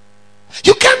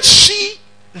 You can't see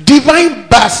divine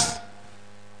birth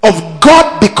of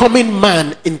God becoming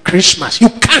man in Christmas. You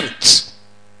can't.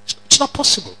 It's not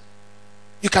possible.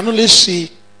 You can only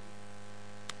see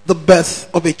the birth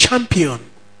of a champion,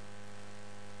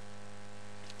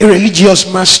 a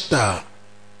religious master.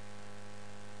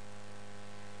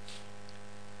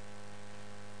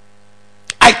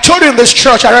 I told you in this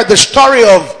church, I read the story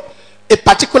of a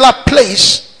particular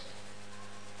place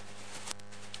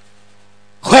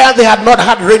where they had not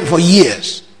had rain for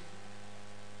years.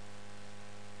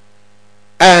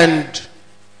 And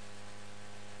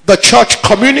the church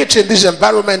community in this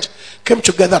environment came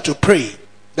together to pray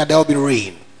that there will be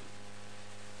rain.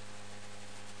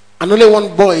 And only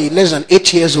one boy, less than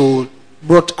 8 years old,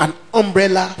 brought an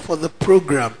umbrella for the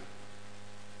program.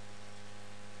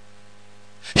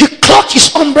 He clutched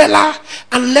his umbrella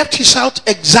and left his house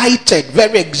excited,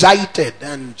 very excited.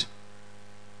 And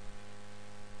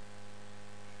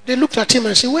they looked at him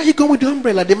and said, "Where are you going with the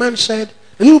umbrella?" The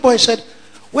little boy said,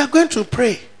 "We are going to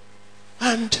pray.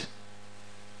 And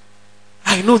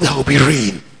I know there will be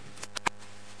rain."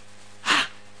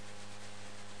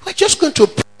 We're just going to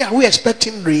pray. Are we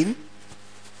expecting rain?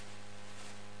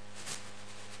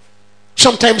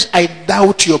 Sometimes I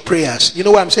doubt your prayers. You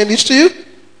know why I'm saying this to you?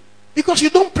 Because you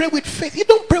don't pray with faith. You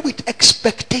don't pray with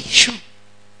expectation.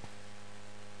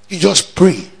 You just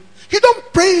pray. You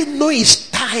don't pray, no, it's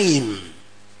time.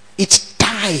 It's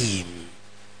time.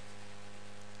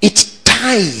 It's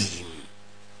time.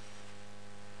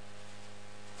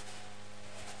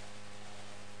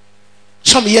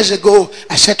 Some years ago,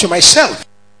 I said to myself,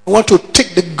 I want to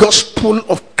take the gospel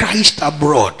of Christ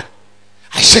abroad.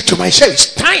 I said to myself,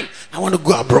 it's time. I want to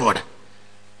go abroad.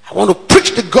 I want to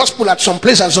preach the gospel at some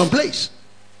place and some place.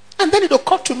 And then it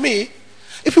occurred to me,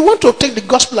 if you want to take the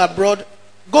gospel abroad,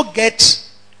 go get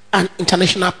an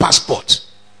international passport.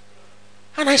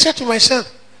 And I said to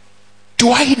myself,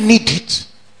 do I need it?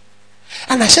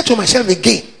 And I said to myself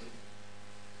again,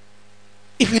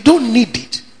 if you don't need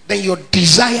it, then your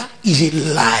desire is a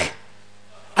lie.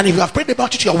 And if you have prayed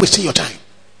about it, you are wasting your time.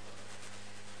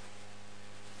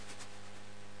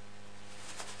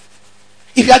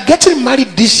 If you are getting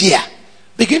married this year,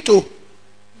 begin to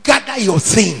gather your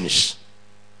things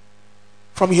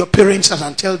from your parents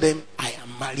and tell them, I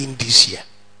am marrying this year.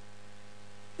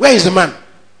 Where is the man?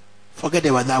 Forget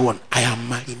about that one. I am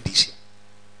marrying this year.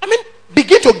 I mean,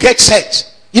 begin to get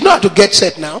set. You know how to get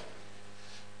set now.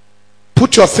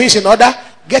 Put your things in order.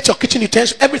 Get your kitchen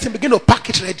utensils. Everything. Begin to pack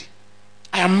it ready.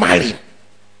 I am marrying.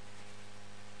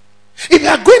 If you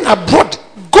are going abroad,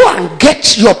 go and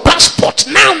get your passport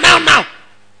now.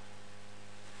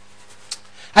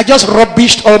 I just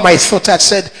rubbished all my thoughts. I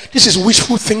said, this is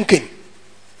wishful thinking.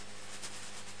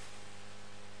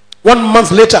 1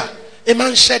 month later, a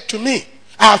man said to me,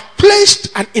 I have placed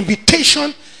an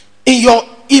invitation in your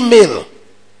email,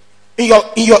 in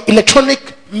your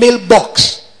electronic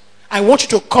mailbox. I want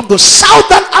you to come to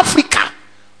Southern Africa,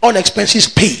 all expenses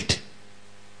paid.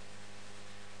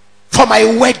 For my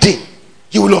wedding,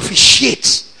 you will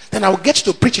officiate. Then I will get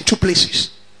to preach in 2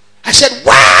 places. I said,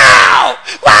 wow,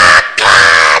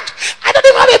 God, I don't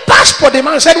even have a passport. The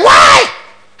man said, why?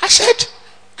 I said,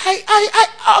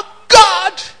 oh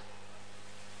God.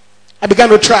 I began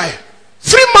to try.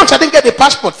 3 months I didn't get the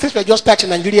passport. Things were just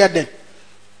starting in Nigeria then.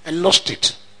 I lost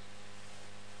it.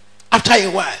 After a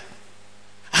while,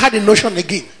 I had a notion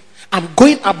again. I'm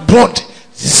going abroad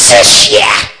this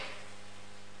year.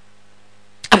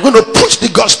 I'm going to preach the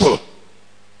gospel.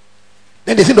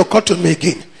 Then the thing occurred to me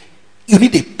again. You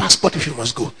need a passport if you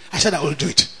must go. I said I will do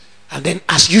it. And then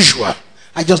as usual,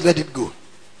 I just let it go.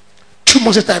 2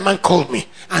 months later, a man called me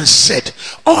and said,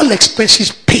 all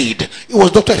expenses paid. It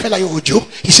was Dr. Efelayo Ojo.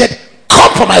 He said,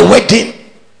 come for my wedding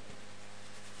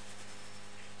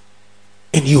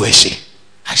in USA.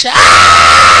 I said,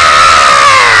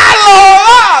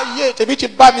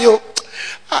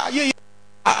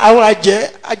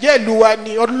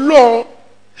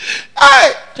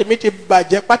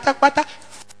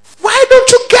 why don't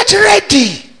you get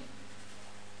ready?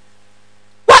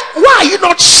 Why are you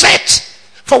not set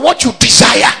for what you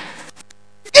desire?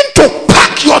 Begin to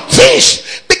pack your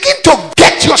things. Begin to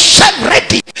get yourself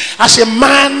ready as a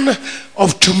man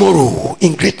of tomorrow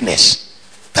in greatness.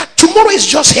 That tomorrow is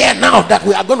just here now, that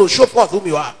we are going to show forth whom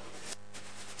you are.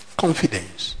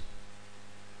 Confidence.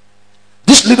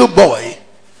 This little boy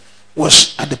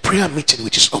was at the prayer meeting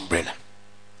with his umbrella.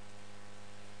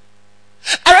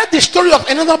 I read the story of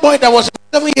another boy that was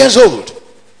 7 years old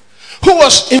who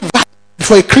was invited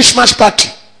for a Christmas party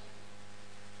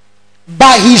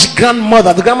by his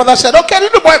grandmother. The grandmother said, okay,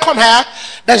 little boy, come here.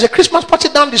 There's a Christmas party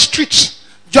down the street.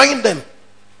 Join them.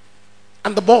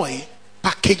 And the boy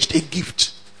packaged a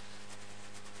gift.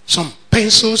 Some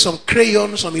pencils, some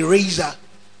crayons, some eraser.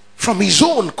 From his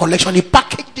own collection, he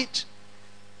packaged it.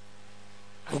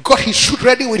 And got his suit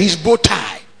ready with his bow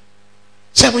tie.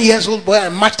 7-year-old boy,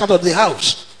 and marched out of the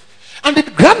house. And the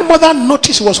grandmother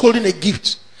noticed he was holding a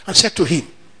gift and said to him,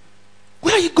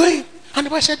 "Where are you going?" And the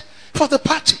boy said, "For the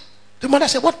party." The mother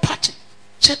said, "What party?"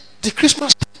 He said, "The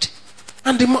Christmas party."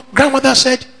 And the grandmother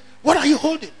said, "What are you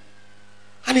holding?"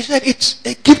 And he said, "It's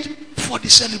a gift for the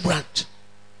celebrant."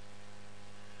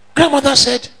 Grandmother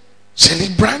said,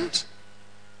 "Celebrant?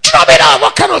 Drop it out.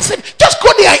 What kind of thing? Just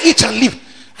go there and eat and leave."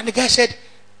 And the guy said,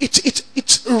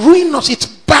 It's ruinous, it's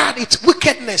bad, it's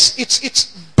wickedness, it's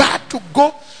bad to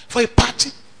go for a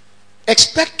party,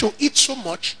 expect to eat so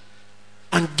much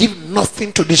and give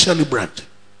nothing to the celebrant."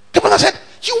 The mother said,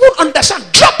 "You won't understand.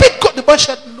 Drop it." Go. The boy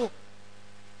said, "No."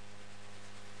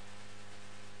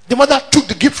 The mother took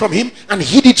the gift from him and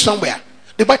hid it somewhere.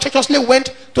 The boy treacherously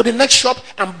went to the next shop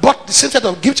and bought the same set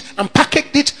of gifts and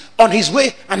packaged it on his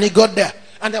way, and he got there.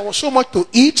 And there was so much to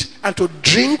eat and to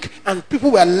drink, and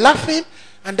people were laughing.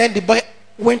 And then the boy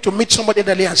went to meet somebody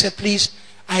elderly and said, "Please,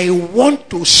 I want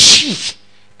to see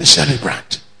the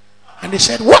celebrant." And they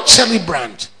said, "What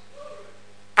celebrant?"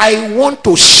 "I want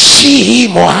to see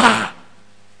him or her."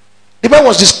 The boy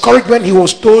was discouraged when he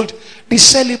was told the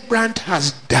celebrant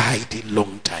has died a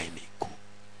long time ago.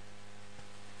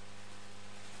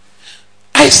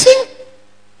 I think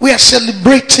we are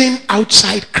celebrating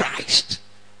outside Christ.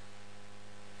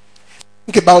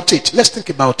 Think about it. Let's think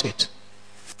about it.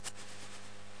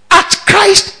 At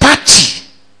Christ's party,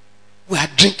 we are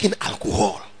drinking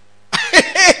alcohol.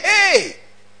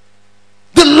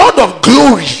 The Lord of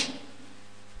glory.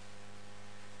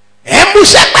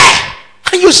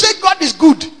 And you say God is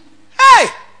good. Hey!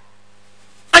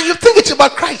 And you think it's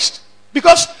about Christ.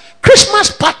 Because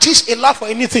Christmas parties allow for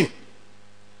anything.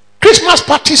 Christmas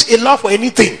parties allow for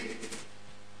anything.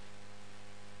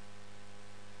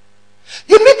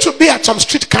 You need to be at some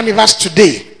street carnivals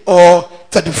today or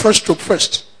 31st to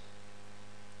 1st.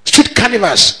 Street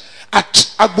carnivals at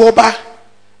Agboba,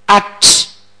 at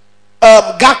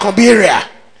Gakombi area,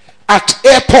 at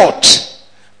airport,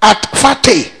 at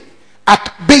Fate,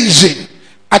 at Basin,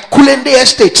 at Kulende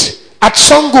Estate, at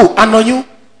Songo, Anonyu.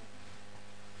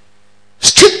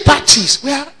 Street parties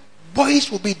where boys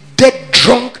will be dead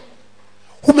drunk,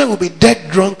 women will be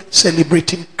dead drunk,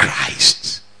 celebrating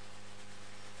Christ.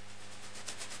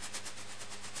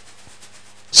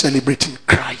 Celebrating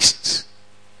Christ.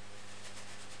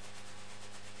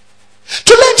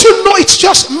 To let you know it's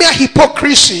just mere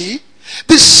hypocrisy,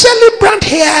 the celebrant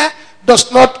here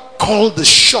does not call the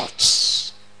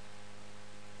shots.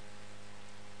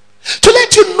 To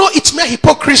let you know it's mere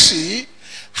hypocrisy,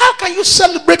 how can you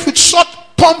celebrate with such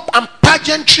pomp and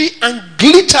pageantry and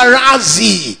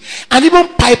glitterazzi and even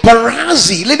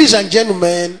paparazzi? Ladies and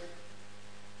gentlemen,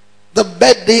 the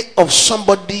birthday of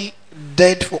somebody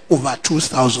dead for over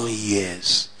 2,000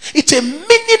 years. It's a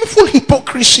meaningful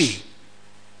hypocrisy.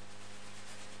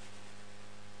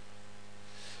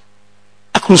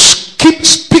 I could keep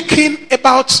speaking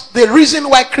about the reason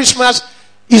why Christmas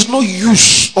is no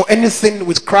use or anything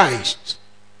with Christ.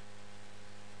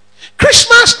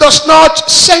 Christmas does not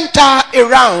center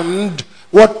around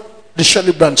what the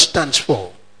celebrant stands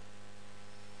for.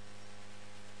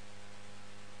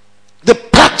 The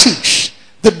parties,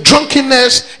 the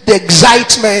drunkenness, the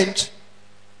excitement,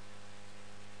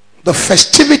 the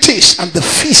festivities and the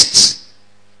feasts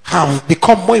have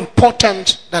become more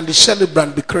important than the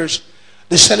celebrant, because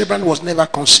the celebrant was never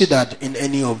considered in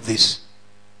any of this.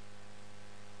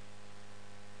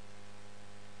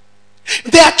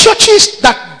 There are churches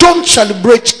that don't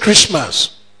celebrate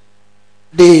Christmas.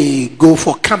 They go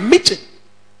for camp meeting.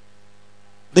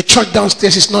 The church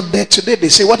downstairs is not there today. They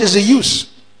say, what is the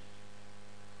use?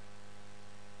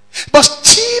 But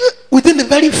still, within the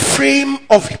very frame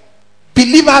of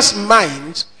believers'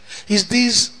 minds, is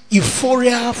this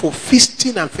euphoria for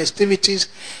feasting and festivities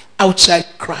outside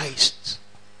Christ.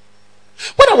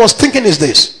 What I was thinking is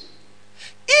this: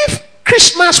 if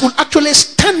Christmas would actually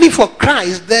stand in for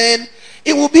Christ, then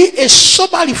it will be a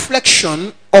sober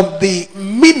reflection of the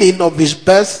meaning of his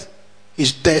birth,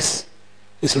 his death,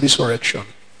 his resurrection.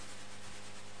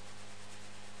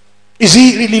 Is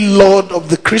he really Lord of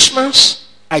the Christmas?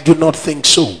 I do not think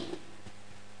so.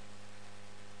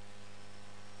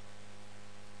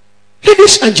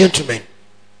 Ladies and gentlemen,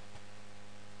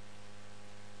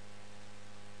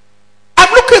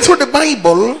 I'm looking through the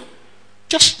Bible.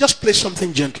 Just play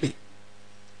something gently.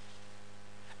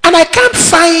 And I can't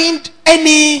find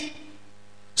any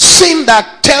sin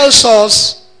that tells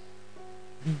us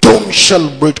don't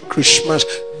celebrate Christmas,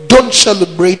 don't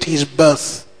celebrate his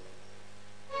birth.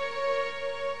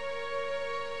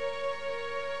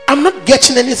 I'm not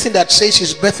getting anything that says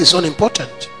his birth is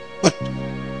unimportant, but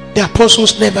the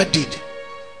apostles never did.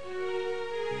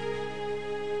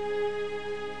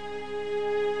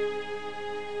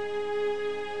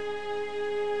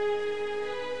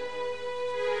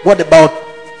 What about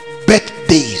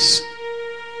birthdays?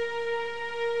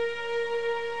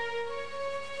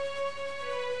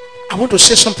 I want to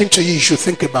say something to you should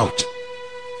think about.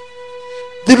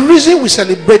 The reason we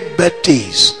celebrate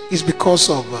birthdays is because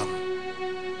of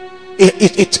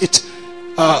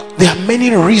there are many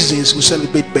reasons we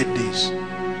celebrate birthdays.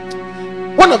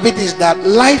 One of it is that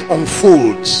life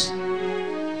unfolds.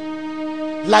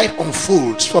 Life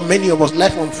unfolds. For many of us,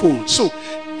 life unfolds. So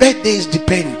birthdays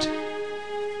depend.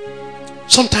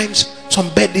 Sometimes some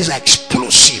birthdays are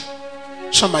explosive.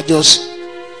 Some are just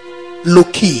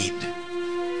low-keyed.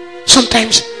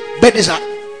 Sometimes birthdays are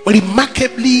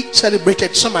remarkably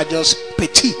celebrated. Some are just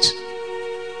petite.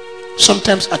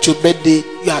 Sometimes at your birthday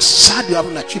you are sad you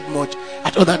haven't achieved much.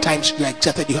 At other times you are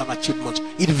excited you have achieved much.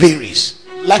 It varies.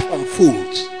 Life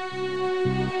unfolds.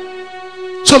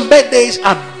 Some birthdays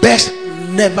are best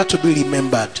never to be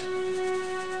remembered.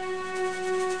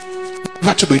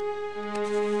 Never to be.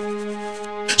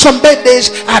 Some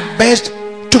birthdays are best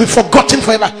to be forgotten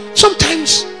forever.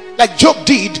 Sometimes, like Job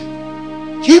did,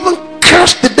 you even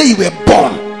curse the day you were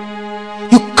born.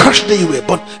 You curse the day you were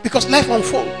born because life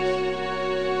unfolds.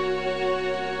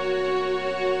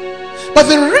 But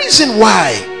the reason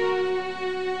why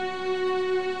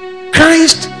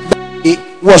Christ's birthday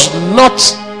was not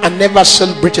and never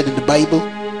celebrated in the Bible,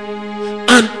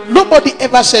 and nobody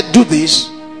ever said do this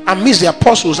and miss the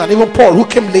apostles and even Paul who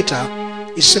came later,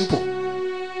 is simple.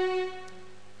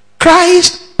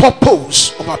 Christ's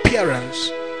purpose of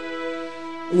appearance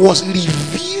was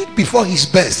revealed before his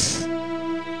birth.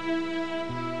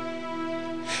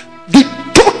 The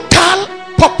total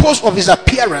purpose of his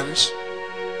appearance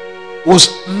was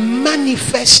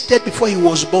manifested before he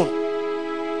was born,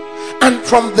 and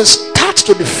from the start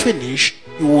to the finish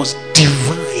he was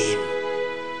divine.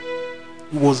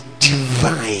 He was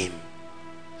divine.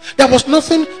 There was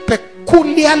nothing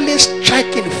peculiarly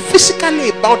striking physically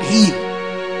about him.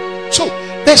 So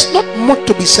there's not much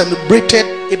to be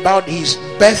celebrated about his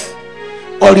birth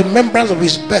or remembrance of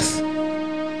his birth.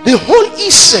 The whole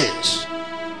essence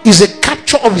is a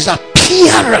capture of his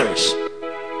appearance,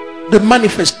 the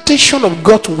manifestation of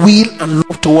God's will and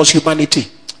love towards humanity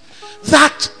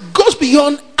that goes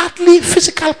beyond earthly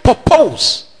physical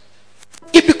purpose.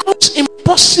 It becomes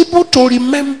impossible to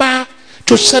remember,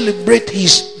 to celebrate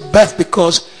his birth,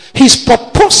 because his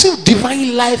purposive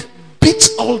divine life beats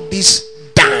all this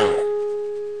down.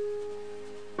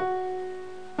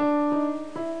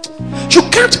 You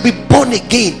can't be born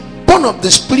again, born of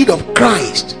the Spirit of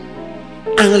Christ,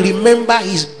 and remember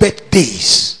his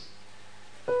birthdays.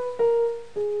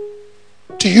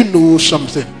 Do you know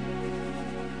something?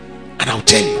 And I'll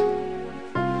tell you.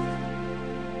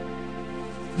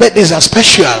 Birthdays are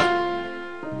special.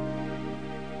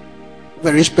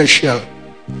 Very special.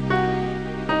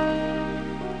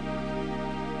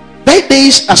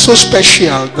 Birthdays are so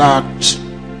special that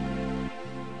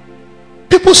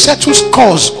people settle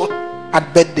scores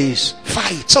at birthdays.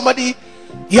 Fight. Somebody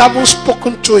you haven't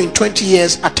spoken to in 20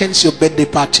 years attends your birthday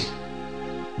party,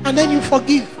 and then you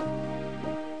forgive.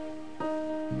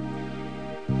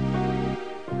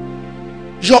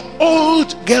 Your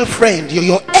old girlfriend,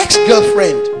 your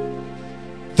ex-girlfriend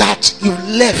that you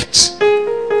left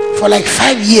for like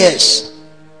 5 years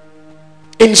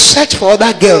in search for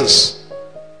other girls,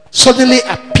 suddenly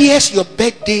appears your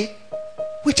birthday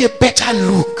with a better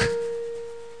look.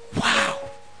 Wow.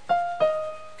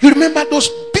 You remember those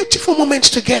beautiful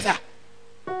moments together,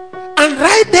 and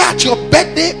right there at your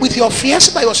birthday with your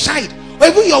fiancé by your side, or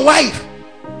even your wife,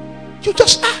 you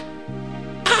just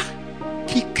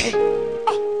Kike,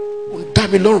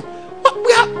 Damilon,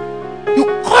 you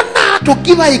honor to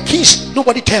give her a kiss,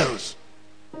 nobody tells.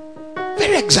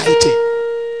 Very exciting.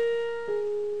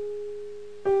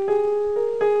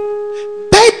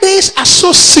 Birthdays are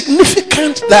so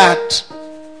significant that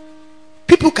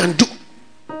people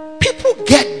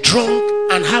get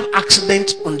drunk and have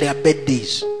accidents on their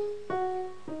birthdays.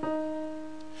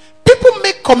 People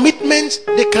make commitments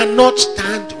they cannot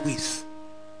stand with.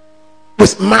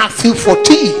 With Matthew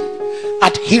 14,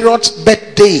 at Herod's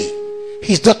birthday,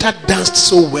 his daughter danced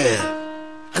so well,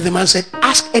 and the man said,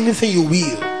 ask anything you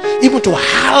will, even to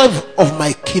half of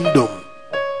my kingdom.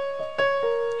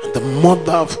 And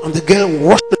the girl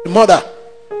worshiped the mother.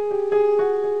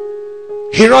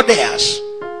 Herodias,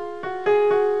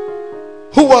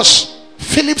 who was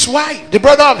Philip's wife, the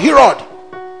brother of Herod.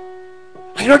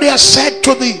 Herodias said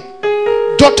to the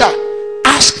daughter,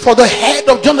 ask for the head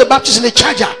of John the Baptist in a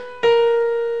charger.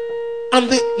 And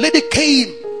the lady came.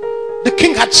 The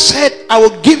king had said, I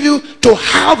will give you to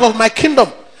half of my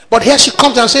kingdom. But here she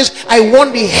comes and says, I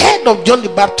want the head of John the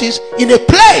Baptist in a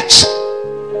plate.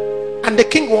 And the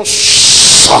king was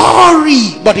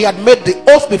sorry, but he had made the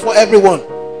oath before everyone.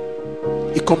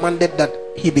 He commanded that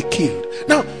he be killed.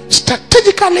 Now,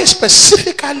 strategically,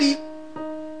 specifically,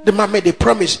 the man made a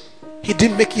promise. He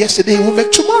didn't make yesterday, he will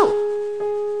make tomorrow.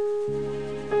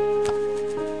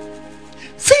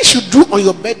 Things you do on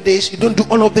your birthdays, you don't do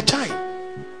all of the time.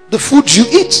 The foods you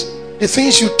eat, the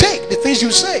things you take, the things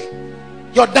you say,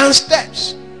 your dance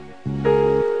steps.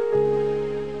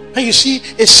 And you see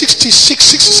a 66,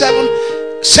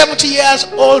 67, 70 years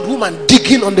old woman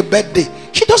digging on the birthday.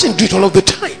 She doesn't do it all of the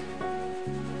time.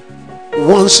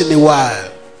 Once in a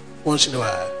while. Once in a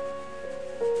while.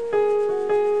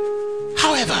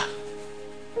 However,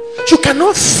 you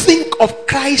cannot think of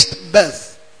Christ's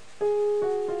birth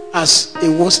as a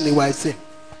once in a while thing.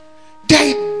 The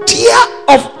idea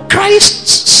of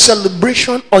Christ's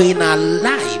celebration or in our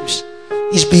lives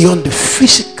is beyond the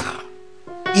physical.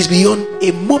 It's beyond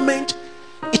a moment.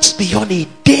 It's beyond a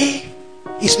day.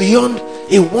 It's beyond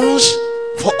a once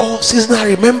for all seasonal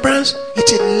remembrance.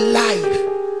 It's a life.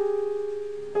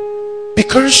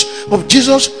 Because of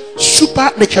Jesus'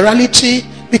 supernaturality,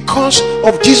 because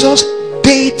of Jesus'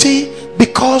 deity,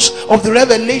 because of the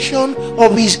revelation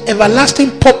of his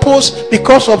everlasting purpose,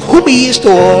 because of whom he is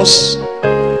to us,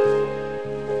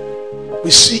 we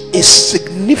see a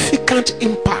significant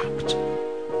impact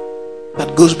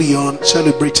that goes beyond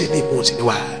celebrating him once in a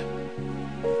while.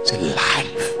 It's a life.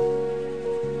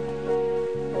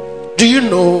 Do you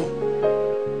know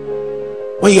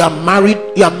when you are married,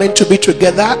 you are meant to be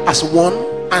together as one?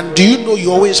 And do you know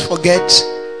you always forget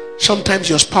sometimes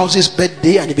your spouse's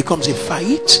birthday and it becomes a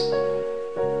fight?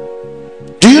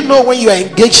 Do you know when you are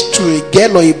engaged to a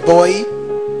girl or a boy,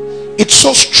 it's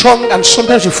so strong and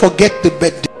sometimes you forget the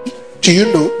birthday? Do you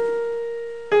know?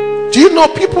 Do you know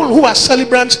people who are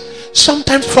celebrants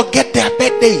sometimes forget their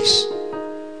birthdays?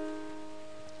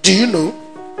 Do you know?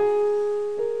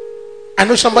 I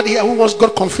know somebody here who once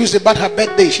got confused about her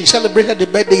birthday. She celebrated the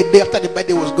birthday the day after the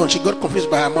birthday was gone. She got confused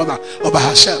by her mother or by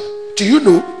herself. Do you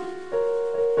know?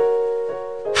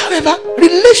 However,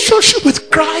 relationship with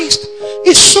Christ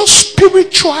is so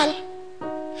spiritual,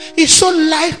 it's so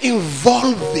life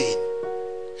involving,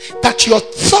 that your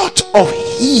thought of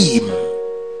him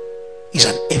is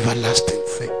an everlasting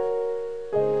thing.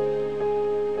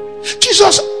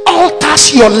 Jesus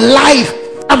alters your life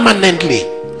permanently.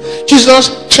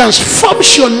 Jesus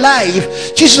transforms your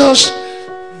life. Jesus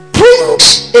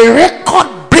brings a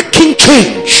record-breaking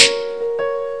change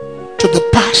to the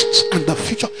past and the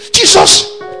future.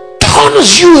 Jesus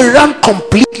turns you around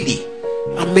completely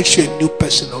and makes you a new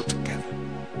person altogether.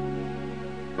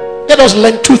 Let us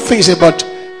learn two things about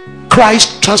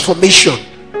Christ's transformation,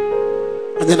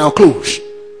 and then I'll close.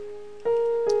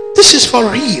 This is for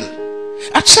real.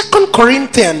 At 2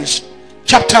 Corinthians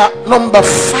chapter number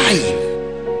 5,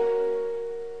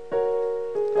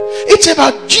 it's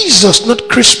about Jesus, not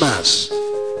Christmas.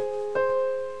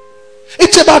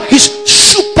 It's about his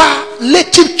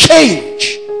superlative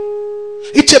change.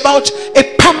 It's about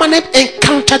a permanent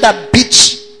encounter that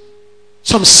beats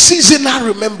some seasonal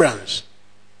remembrance.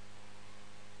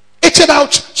 It's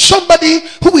about somebody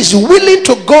who is willing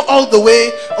to go all the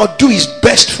way or do his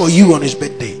best for you on his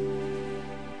birthday.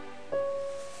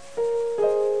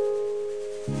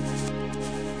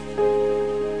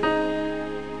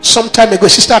 Some time ago, a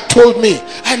sister told me,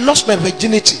 I lost my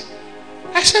virginity.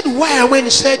 I said, why? And when he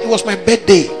said it was my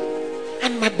birthday,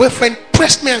 and my boyfriend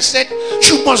pressed me and said,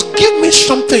 you must give me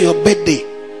something your birthday.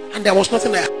 And there was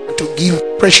nothing I had to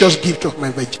give, precious gift of my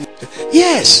virginity.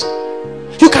 Yes,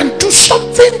 you can do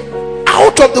something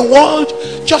out of the world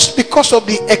just because of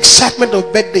the excitement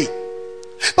of birthday.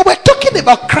 But we're talking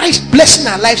about Christ blessing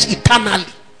our lives eternally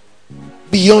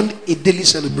beyond a daily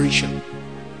celebration.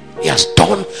 He has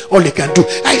done all he can do.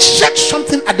 I said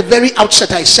something at the very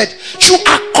outset. I said, you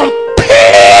are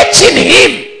competing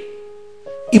him.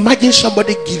 Imagine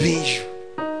somebody giving you.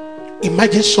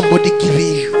 Imagine somebody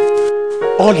giving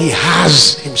you all he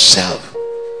has himself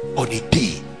on a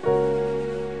day.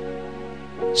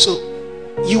 So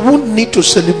you won't need to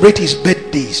celebrate his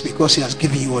birthdays because he has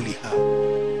given you all he has.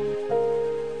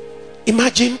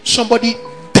 Imagine somebody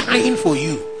dying for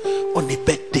you on a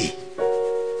birthday.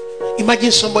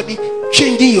 Imagine somebody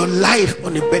changing your life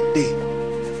on a birthday.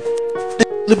 The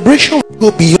celebration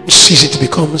will go beyond season. It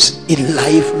becomes a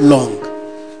lifelong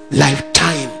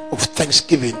lifetime of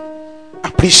thanksgiving,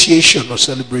 appreciation, or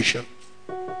celebration.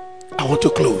 I want to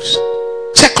close.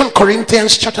 2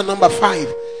 Corinthians chapter number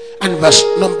 5 and verse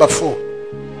number 4.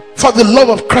 For the love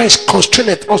of Christ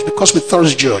constraineth us, because we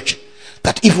thus judge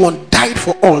that if one died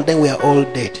for all, then we are all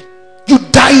dead. You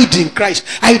died in Christ.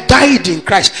 I died in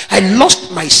Christ. I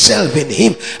lost myself in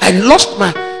him. I lost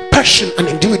my person and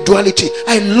individuality.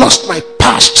 I lost my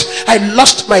past. I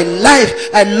lost my life.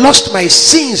 I lost my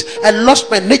sins. I lost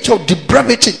my nature of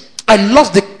depravity. I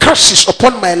lost the curses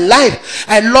upon my life.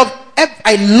 I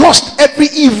lost every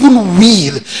evil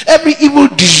will, every evil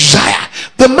desire.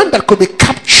 The man that could be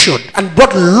captured and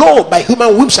brought low by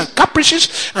human whims and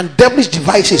caprices and devilish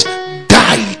devices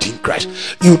died in Christ.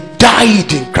 You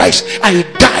died in Christ. I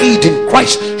died in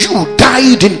Christ. You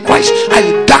died in Christ.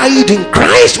 I died in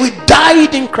Christ. We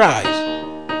died in Christ.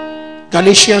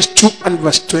 Galatians 2 and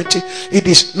verse 20. It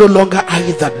is no longer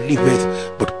I that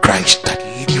liveth, but Christ that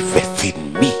liveth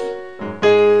in me.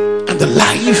 And the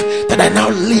life that I now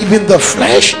live in the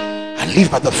flesh, I live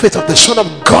by the faith of the Son of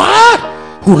God,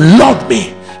 who loved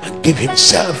me and gave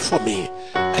himself for me.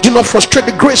 I do not frustrate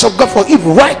the grace of God, for if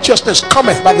righteousness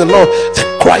cometh by the law,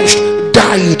 then Christ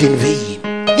died in vain.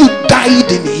 You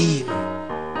died in him.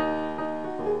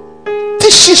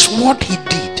 This is what he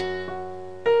did.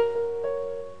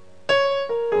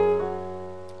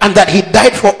 And that he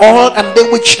died for all, and they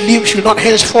which live should not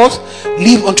henceforth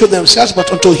live unto themselves,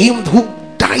 but unto him who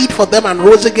died for them and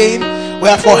rose again.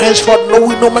 Wherefore henceforth know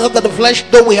we no more after the flesh,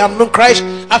 though we have known Christ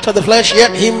after the flesh,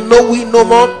 yet him know we no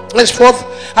more henceforth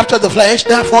after the flesh.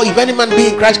 Therefore, if any man be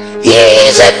in Christ, he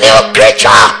is a new creature.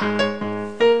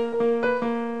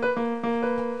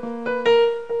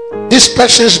 This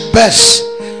person's best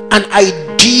and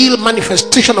ideal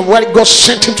manifestation of what God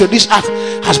sent him to this earth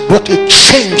has brought a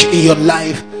change in your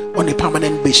life on a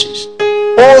permanent basis.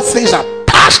 All things are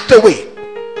passed away.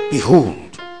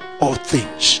 Behold, all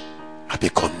things are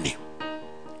become new.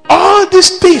 All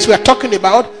these things we are talking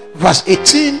about, verse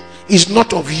 18, is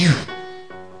not of you,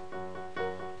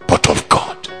 but of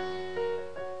God.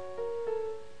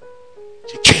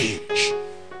 It's a change,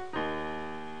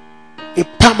 a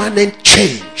permanent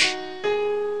change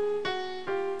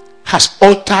has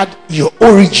altered your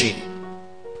origin,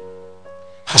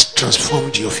 has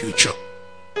transformed your future.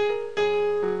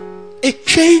 A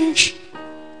change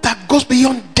that goes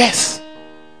beyond death.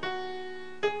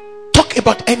 Talk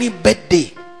about any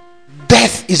birthday.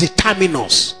 Death is a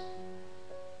terminus.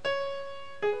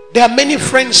 There are many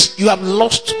friends you have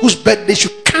lost whose birthdays you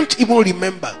can't even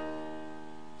remember.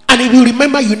 And if you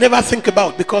remember, you never think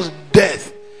about, because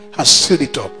death has sealed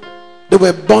it up. They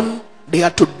were born, they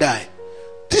had to die.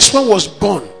 This one was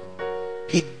born,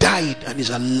 he died and is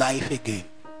alive again.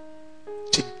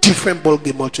 It's a different ball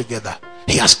game altogether.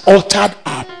 He has altered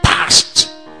our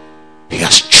past. He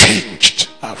has changed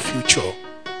our future.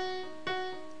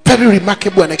 Very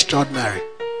remarkable and extraordinary.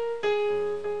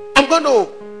 I'm going to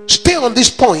stay on this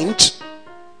point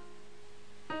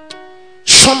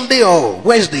Sunday or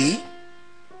Wednesday,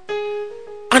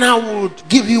 and I will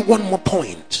give you one more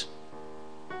point.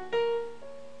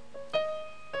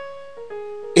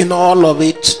 In all of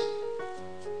it,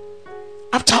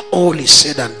 after all is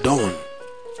said and done,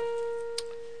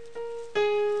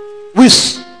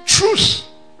 with truth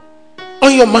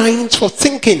on your minds for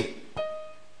thinking,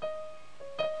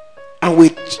 and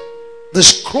with the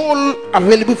scroll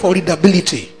available for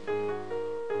readability,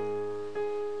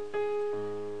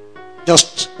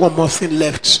 just one more thing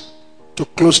left to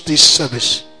close this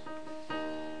service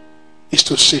is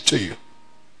to say to you,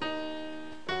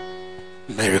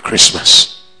 Merry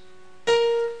Christmas.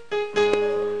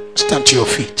 Stand to your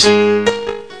feet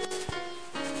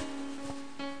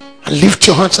and lift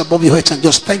your hands above your heads and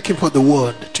just thank him for the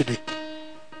word today.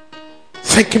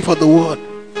 Thank him for the word.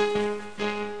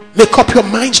 Make up your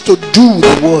minds to do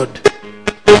the word.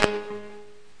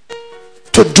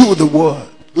 To do the word.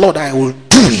 Lord, I will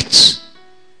do it.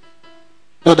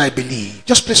 Lord, I believe.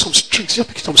 Just play some strings. Just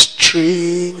pick some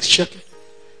strings.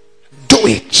 Do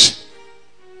it.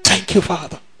 Thank you,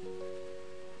 Father.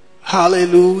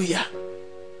 Hallelujah.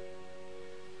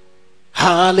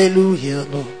 Hallelujah,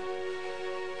 Lord.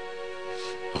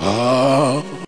 Oh.